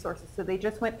their resources. So they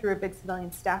just went through a big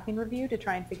civilian staffing review to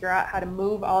try and figure out how to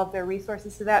move all of their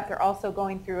resources to that. They're also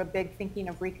going through a big thinking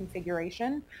of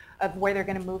reconfiguration of where they're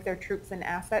going to move their troops and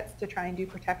assets to try and do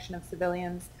protection of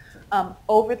civilians.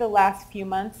 Over the last few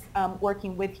months,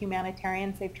 working with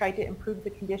humanitarians, they've tried to improve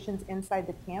the conditions inside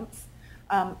the camps.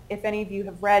 If any of you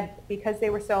have read, because they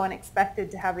were so unexpected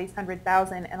to have these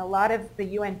 100,000, and a lot of the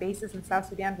UN bases in South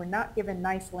Sudan were not given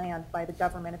nice land by the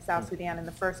government of South Sudan in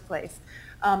the first place.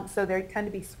 So there tend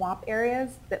to be swamp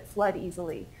areas that flood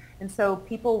easily. And so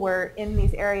people were in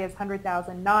these areas,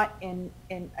 100,000, not in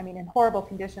horrible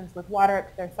conditions with water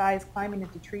up to their thighs, climbing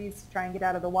into trees to try and get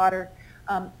out of the water.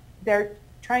 They're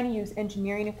trying to use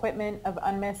engineering equipment of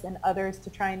UNMISS and others to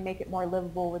try and make it more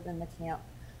livable within the camp.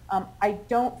 I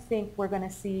don't think we're going to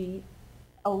see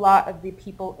a lot of the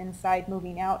people inside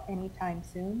moving out anytime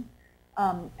soon.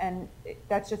 And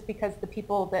that's just because the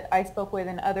people that I spoke with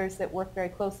and others that work very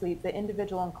closely, the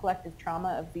individual and collective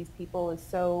trauma of these people is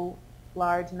so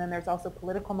large. And then there's also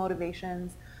political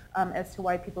motivations as to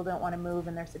why people don't want to move,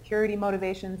 and there's security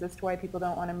motivations as to why people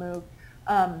don't want to move.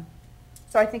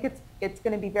 So I think it's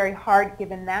going to be very hard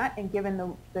given that, and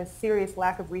given the serious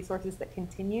lack of resources that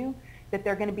continue, that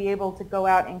they're going to be able to go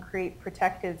out and create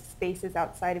protective spaces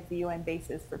outside of the UN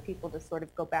bases for people to sort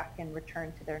of go back and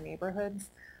return to their neighborhoods.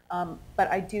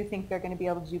 But I do think they're going to be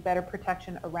able to do better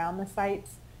protection around the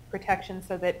sites, protection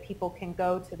so that people can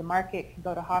go to the market, can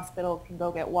go to hospital, can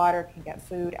go get water, can get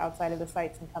food outside of the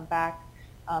sites and come back.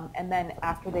 And then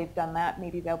after they've done that,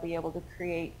 maybe they'll be able to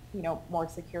create, more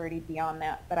security beyond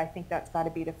that. But I think that's got to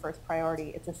be the first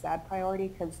priority. It's a sad priority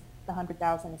because the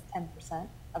 100,000 is 10%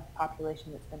 of the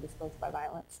population that's been displaced by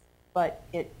violence. But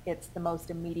it's the most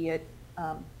immediate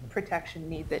protection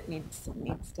need that needs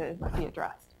to be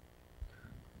addressed.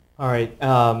 All right,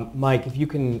 Mike, if you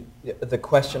can, the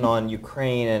question on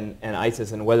Ukraine and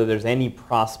ISIS and whether there's any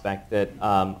prospect that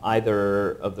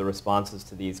either of the responses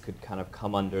to these could kind of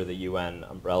come under the UN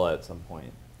umbrella at some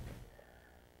point.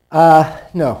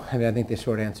 No, I mean, I think the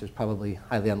short answer is probably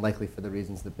highly unlikely for the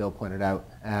reasons that Bill pointed out.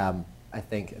 I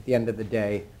think at the end of the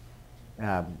day,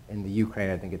 in the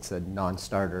Ukraine, I think it's a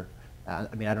non-starter.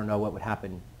 I mean, I don't know what would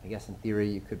happen. I guess in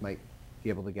theory, you might be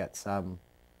able to get some.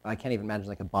 I can't even imagine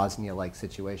like a Bosnia-like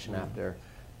situation after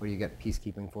where you get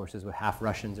peacekeeping forces with half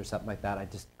Russians or something like that.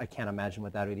 I can't imagine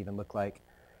what that would even look like.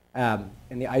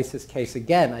 In the ISIS case,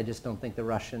 again, I just don't think the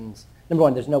Russians, number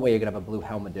one, there's no way you're going to have a blue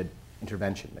helmeted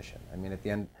intervention mission. I mean, at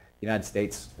the end, the United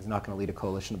States is not going to lead a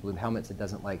coalition of blue helmets. It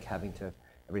doesn't like having to,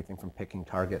 everything from picking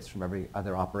targets from every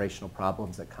other operational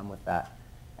problems that come with that.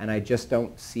 And I just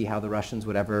don't see how the Russians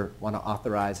would ever want to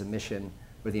authorize a mission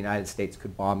where the United States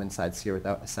could bomb inside Syria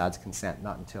without Assad's consent,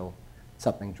 not until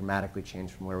something dramatically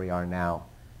changed from where we are now.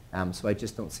 So I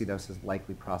just don't see those as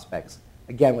likely prospects.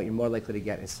 Again, what you're more likely to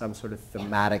get is some sort of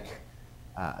thematic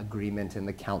agreement in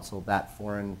the Council that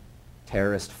foreign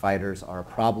terrorist fighters are a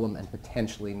problem and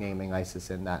potentially naming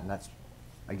ISIS in that, and that's,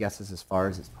 I guess, is as far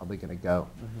as it's probably going to go,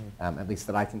 at least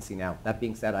that I can see now. That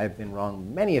being said, I've been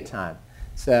wrong many a time,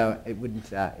 so it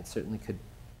wouldn't, it certainly could.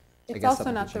 It's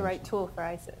also not the right tool for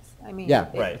ISIS. I mean, yeah,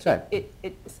 right.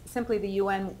 Simply the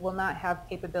UN will not have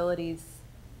capabilities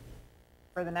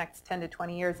for the next 10 to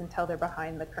 20 years until they're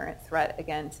behind the current threat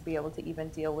again to be able to even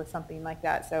deal with something like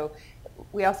that. So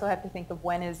we also have to think of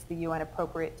when is the UN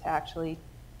appropriate to actually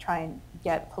try and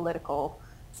get political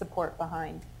support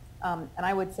behind. And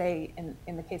I would say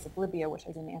in the case of Libya, which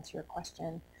I didn't answer your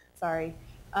question, sorry,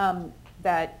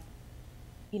 that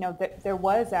there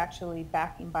was actually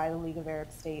backing by the League of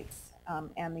Arab States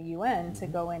and the UN to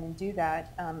go in and do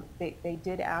that. They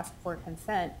did ask for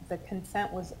consent. The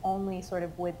consent was only sort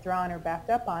of withdrawn or backed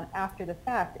up on after the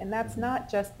fact, and that's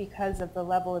not just because of the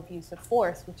level of use of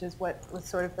force, which is what was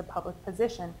sort of the public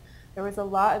position. There was a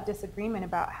lot of disagreement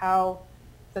about how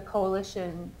the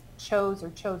coalition chose or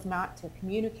chose not to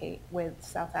communicate with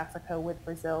South Africa, with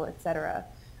Brazil, et cetera.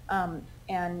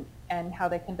 And how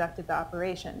they conducted the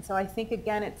operation. So I think,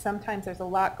 again, sometimes there's a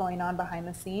lot going on behind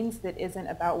the scenes that isn't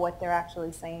about what they're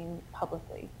actually saying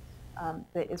publicly.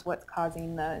 That is what's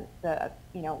causing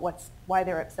why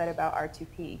they're upset about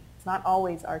R2P. It's not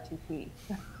always R2P.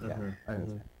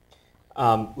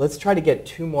 Let's try to get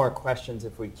two more questions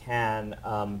if we can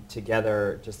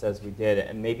together, just as we did.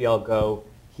 And maybe I'll go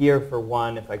here for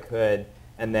one, if I could,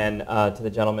 and then to the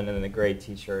gentleman in the gray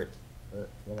T-shirt.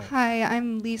 Hi,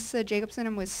 I'm Lisa Jacobson.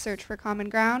 I'm with Search for Common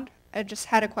Ground. I just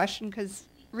had a question because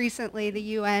recently the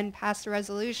UN passed a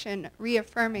resolution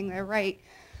reaffirming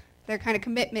their kind of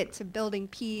commitment to building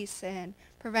peace and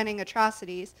preventing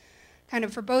atrocities. Kind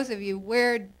of for both of you,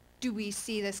 where do we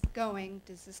see this going?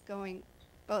 Is this going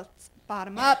both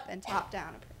bottom up and top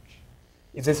down approach?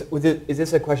 Is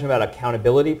this a question about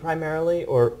accountability primarily,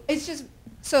 or? It's just,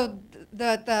 so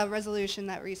the resolution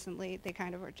that recently they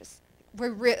kind of were just,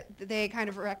 they kind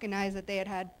of recognized that they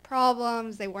had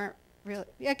problems. They weren't really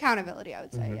accountability, I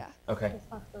would say. Yeah. Okay.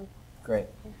 Great.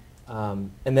 And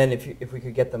then if we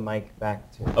could get the mic back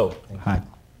to. Oh, thank you.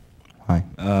 Hi.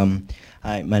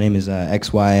 Hi. My name is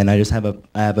XY, and I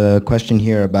have a question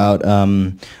here about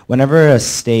whenever a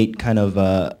state kind of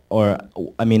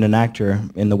an actor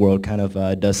in the world kind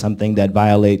of does something that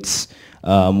violates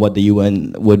what the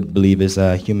UN would believe is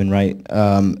a human right.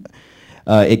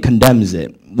 It condemns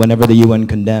it. Whenever the UN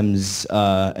condemns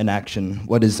an action,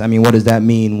 what does that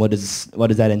mean? What does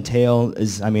that entail?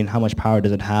 How much power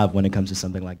does it have when it comes to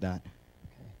something like that? Okay.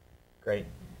 Great.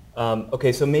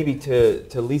 Okay, so maybe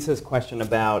to Lisa's question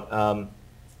about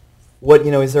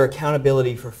is there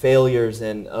accountability for failures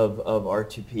of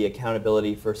R2P,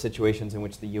 accountability for situations in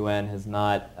which the UN has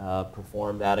not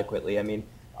performed adequately? I mean,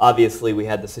 obviously we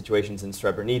had the situations in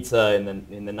Srebrenica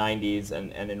in the 90s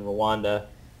and in Rwanda.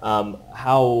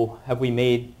 How have we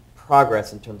made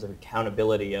progress in terms of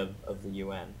accountability of the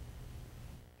UN?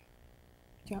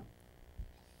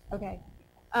 Okay.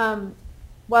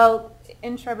 Well,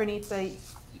 in Srebrenica,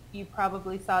 you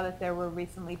probably saw that there were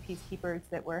recently peacekeepers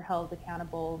that were held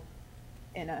accountable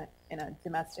in a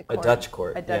domestic court. A Dutch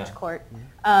court. A Dutch court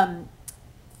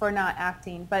for not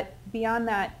acting. But beyond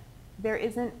that, there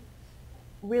isn't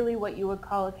really what you would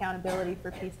call accountability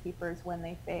for peacekeepers when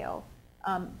they fail.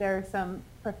 There are some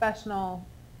professional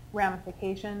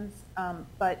ramifications,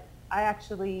 but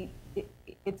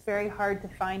it's very hard to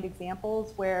find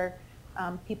examples where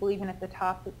people even at the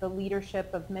top, the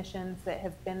leadership of missions that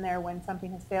have been there when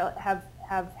something has failed,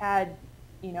 have had,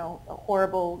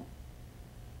 horrible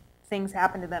things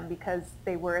happen to them because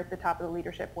they were at the top of the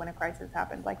leadership when a crisis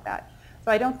happened like that.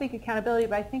 So I don't think accountability,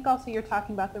 but I think also you're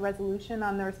talking about the resolution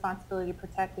on the responsibility to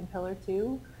protect in Pillar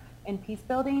 2 in peace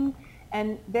building.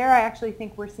 And there I actually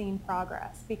think we're seeing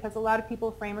progress, because a lot of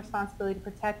people frame responsibility to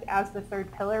protect as the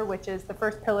third pillar, which is the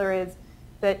first pillar is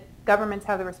that governments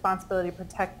have the responsibility to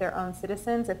protect their own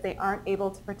citizens. If they aren't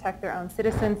able to protect their own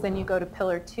citizens, then you go to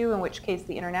Pillar 2, in which case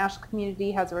the international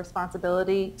community has a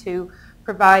responsibility to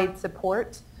provide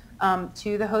support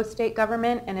to the host state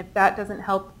government. And if that doesn't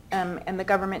help and the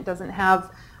government doesn't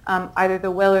have either the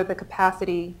will or the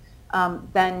capacity,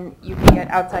 then you can get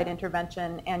outside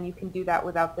intervention, and you can do that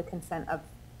without the consent of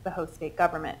the host state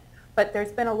government. But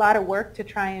there's been a lot of work to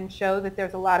try and show that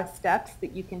there's a lot of steps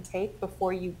that you can take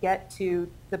before you get to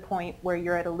the point where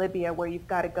you're at a Libya, where you've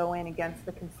got to go in against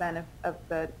the consent of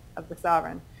the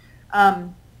sovereign.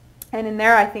 And in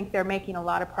there, I think they're making a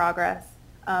lot of progress.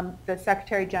 The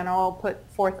Secretary General put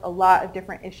forth a lot of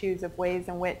different issues of ways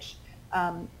in which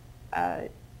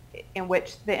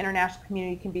the international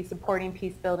community can be supporting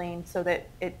peace building so that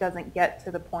it doesn't get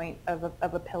to the point of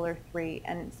a Pillar 3.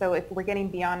 And so if we're getting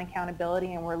beyond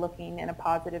accountability and we're looking in a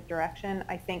positive direction,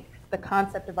 I think the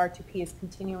concept of R2P is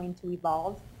continuing to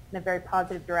evolve in a very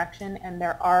positive direction, and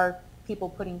there are people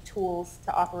putting tools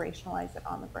to operationalize it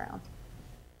on the ground.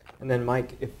 And then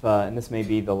Mike, if and this may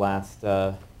be the last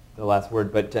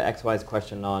word, but to XY's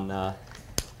question on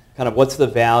kind of what's the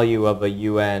value of a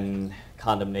UN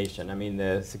condemnation? I mean,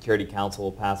 the Security Council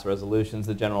will pass resolutions,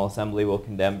 the General Assembly will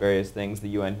condemn various things, the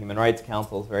UN Human Rights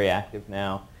Council is very active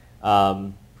now.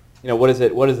 What does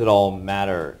it all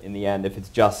matter in the end if it's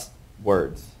just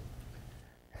words?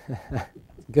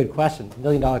 Good question, $1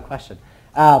 million question.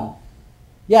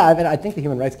 Yeah, I mean, I think the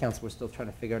Human Rights Council, we're still trying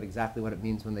to figure out exactly what it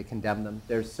means when they condemn them.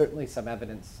 There's certainly some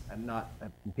evidence, and not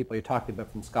from people you're talking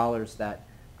about, from scholars, that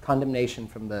condemnation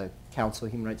from the Council,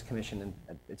 Human Rights Commission,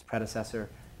 and its predecessor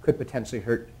could potentially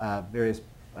hurt various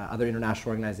other international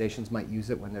organizations might use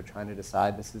it when they're trying to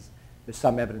decide. There's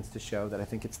some evidence to show that I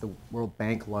think it's the World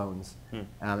Bank loans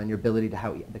and your ability to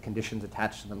how the conditions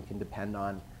attached to them can depend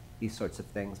on these sorts of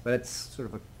things. But it's sort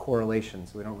of a correlation,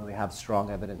 so we don't really have strong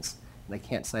evidence, and they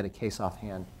can't cite a case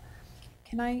offhand.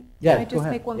 Can I just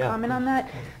make one comment on that?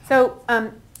 So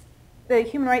the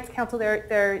Human Rights Council,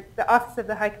 the Office of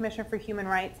the High Commissioner for Human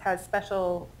Rights has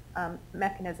special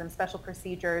mechanisms, special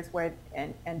procedures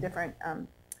and different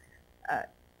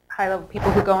high-level people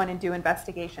who go in and do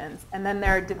investigations. And then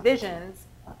there are divisions,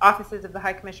 offices of the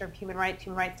High Commissioner of Human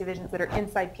Rights divisions that are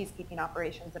inside peacekeeping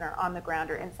operations and are on the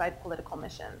ground or inside political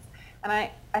missions. And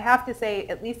I have to say,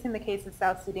 at least in the case of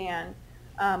South Sudan,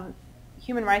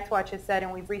 Human Rights Watch has said,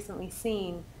 and we've recently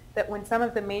seen, that when some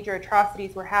of the major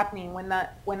atrocities were happening, when the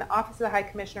Office of the High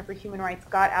Commissioner for Human Rights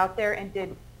got out there and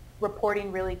did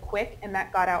reporting really quick, and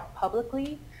that got out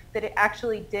publicly, that it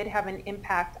actually did have an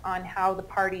impact on how the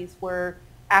parties were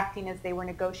acting as they were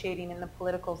negotiating in the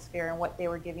political sphere and what they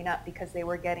were giving up, because they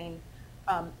were getting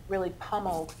really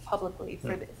pummeled publicly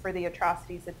for the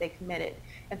atrocities that they committed.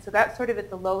 And so that's sort of at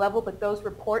the low level, but those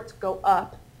reports go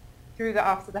up through the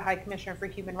Office of the High Commissioner for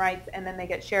Human Rights, and then they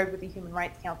get shared with the Human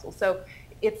Rights Council. So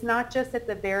it's not just at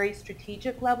the very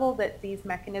strategic level that these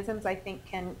mechanisms, I think,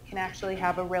 can actually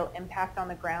have a real impact on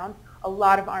the ground. A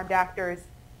lot of armed actors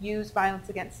use violence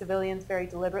against civilians very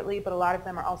deliberately, but a lot of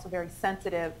them are also very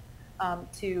sensitive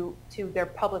to their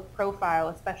public profile,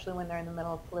 especially when they're in the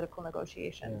middle of political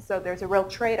negotiations. So there's a real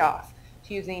trade-off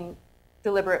to using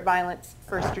deliberate violence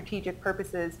for strategic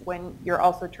purposes when you're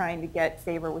also trying to get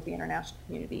favor with the international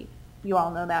community. You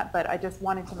all know that, but I just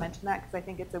wanted to mention that because I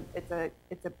think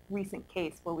it's a recent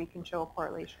case where we can show a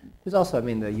correlation. There's also, I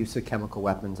mean, the use of chemical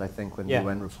weapons. I think when the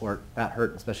UN report that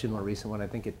hurt, especially the more recent one. I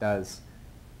think it does.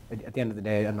 At the end of the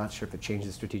day, I'm not sure if it changes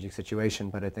the strategic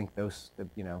situation, but I think I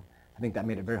think that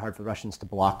made it very hard for the Russians to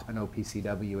block an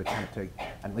OPCW attempt to,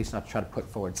 at least not try to put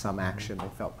forward some action. They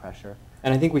felt pressure.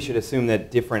 And I think we should assume that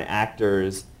different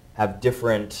actors have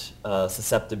different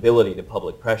susceptibility to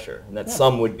public pressure, and that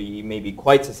some would be maybe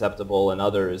quite susceptible and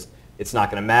others it's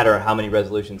not going to matter how many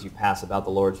resolutions you pass about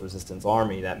the Lord's Resistance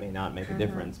Army. That may not make a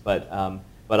difference, but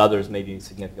others may be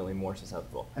significantly more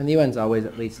susceptible. And the UN's always,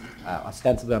 at least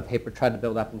ostensibly on paper, tried to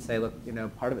build up and say, look,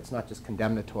 part of it's not just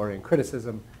condemnatory and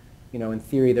criticism. In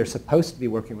theory, they're supposed to be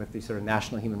working with these sort of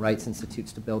national human rights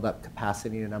institutes to build up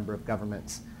capacity in a number of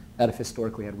governments that have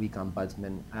historically had weak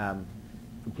ombudsmen.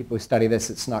 For people who study this,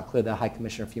 it's not clear the High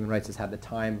Commissioner of Human Rights has had the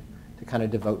time to kind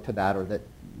of devote to that, or that,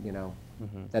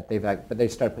 that but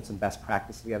they've started to put some best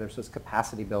practice together. So it's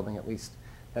capacity building, at least,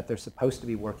 that they're supposed to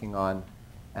be working on.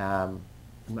 I'm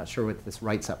not sure with this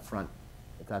rights up front,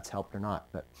 if that's helped or not,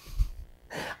 but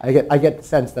I get the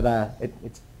sense that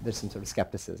there's some sort of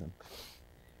skepticism.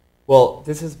 Well,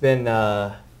 this has been,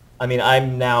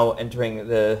 I'm now entering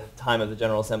the time of the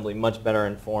General Assembly much better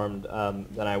informed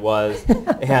than I was,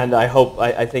 and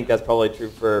I think that's probably true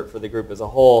for the group as a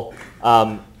whole.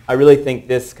 I really think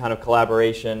this kind of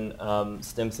collaboration,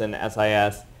 Stimson,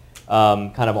 SIS,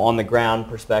 kind of on the ground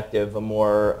perspective, a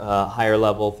more higher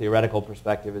level theoretical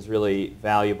perspective is really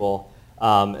valuable.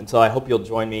 And so I hope you'll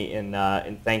join me in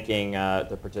thanking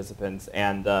the participants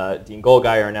and Dean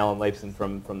Goldgeier and Alan Laipson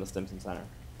from the Stimson Center.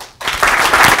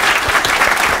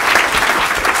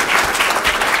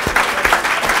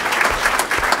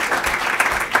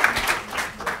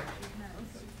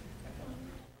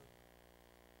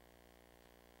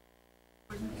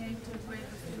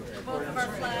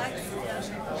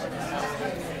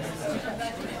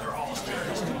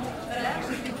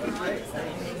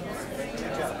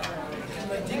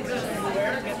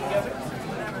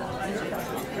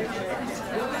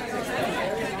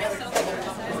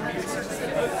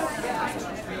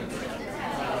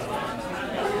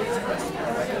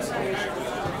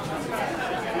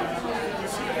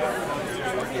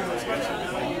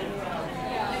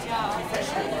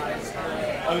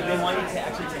 Oh, they want you to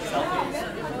actually take selfies?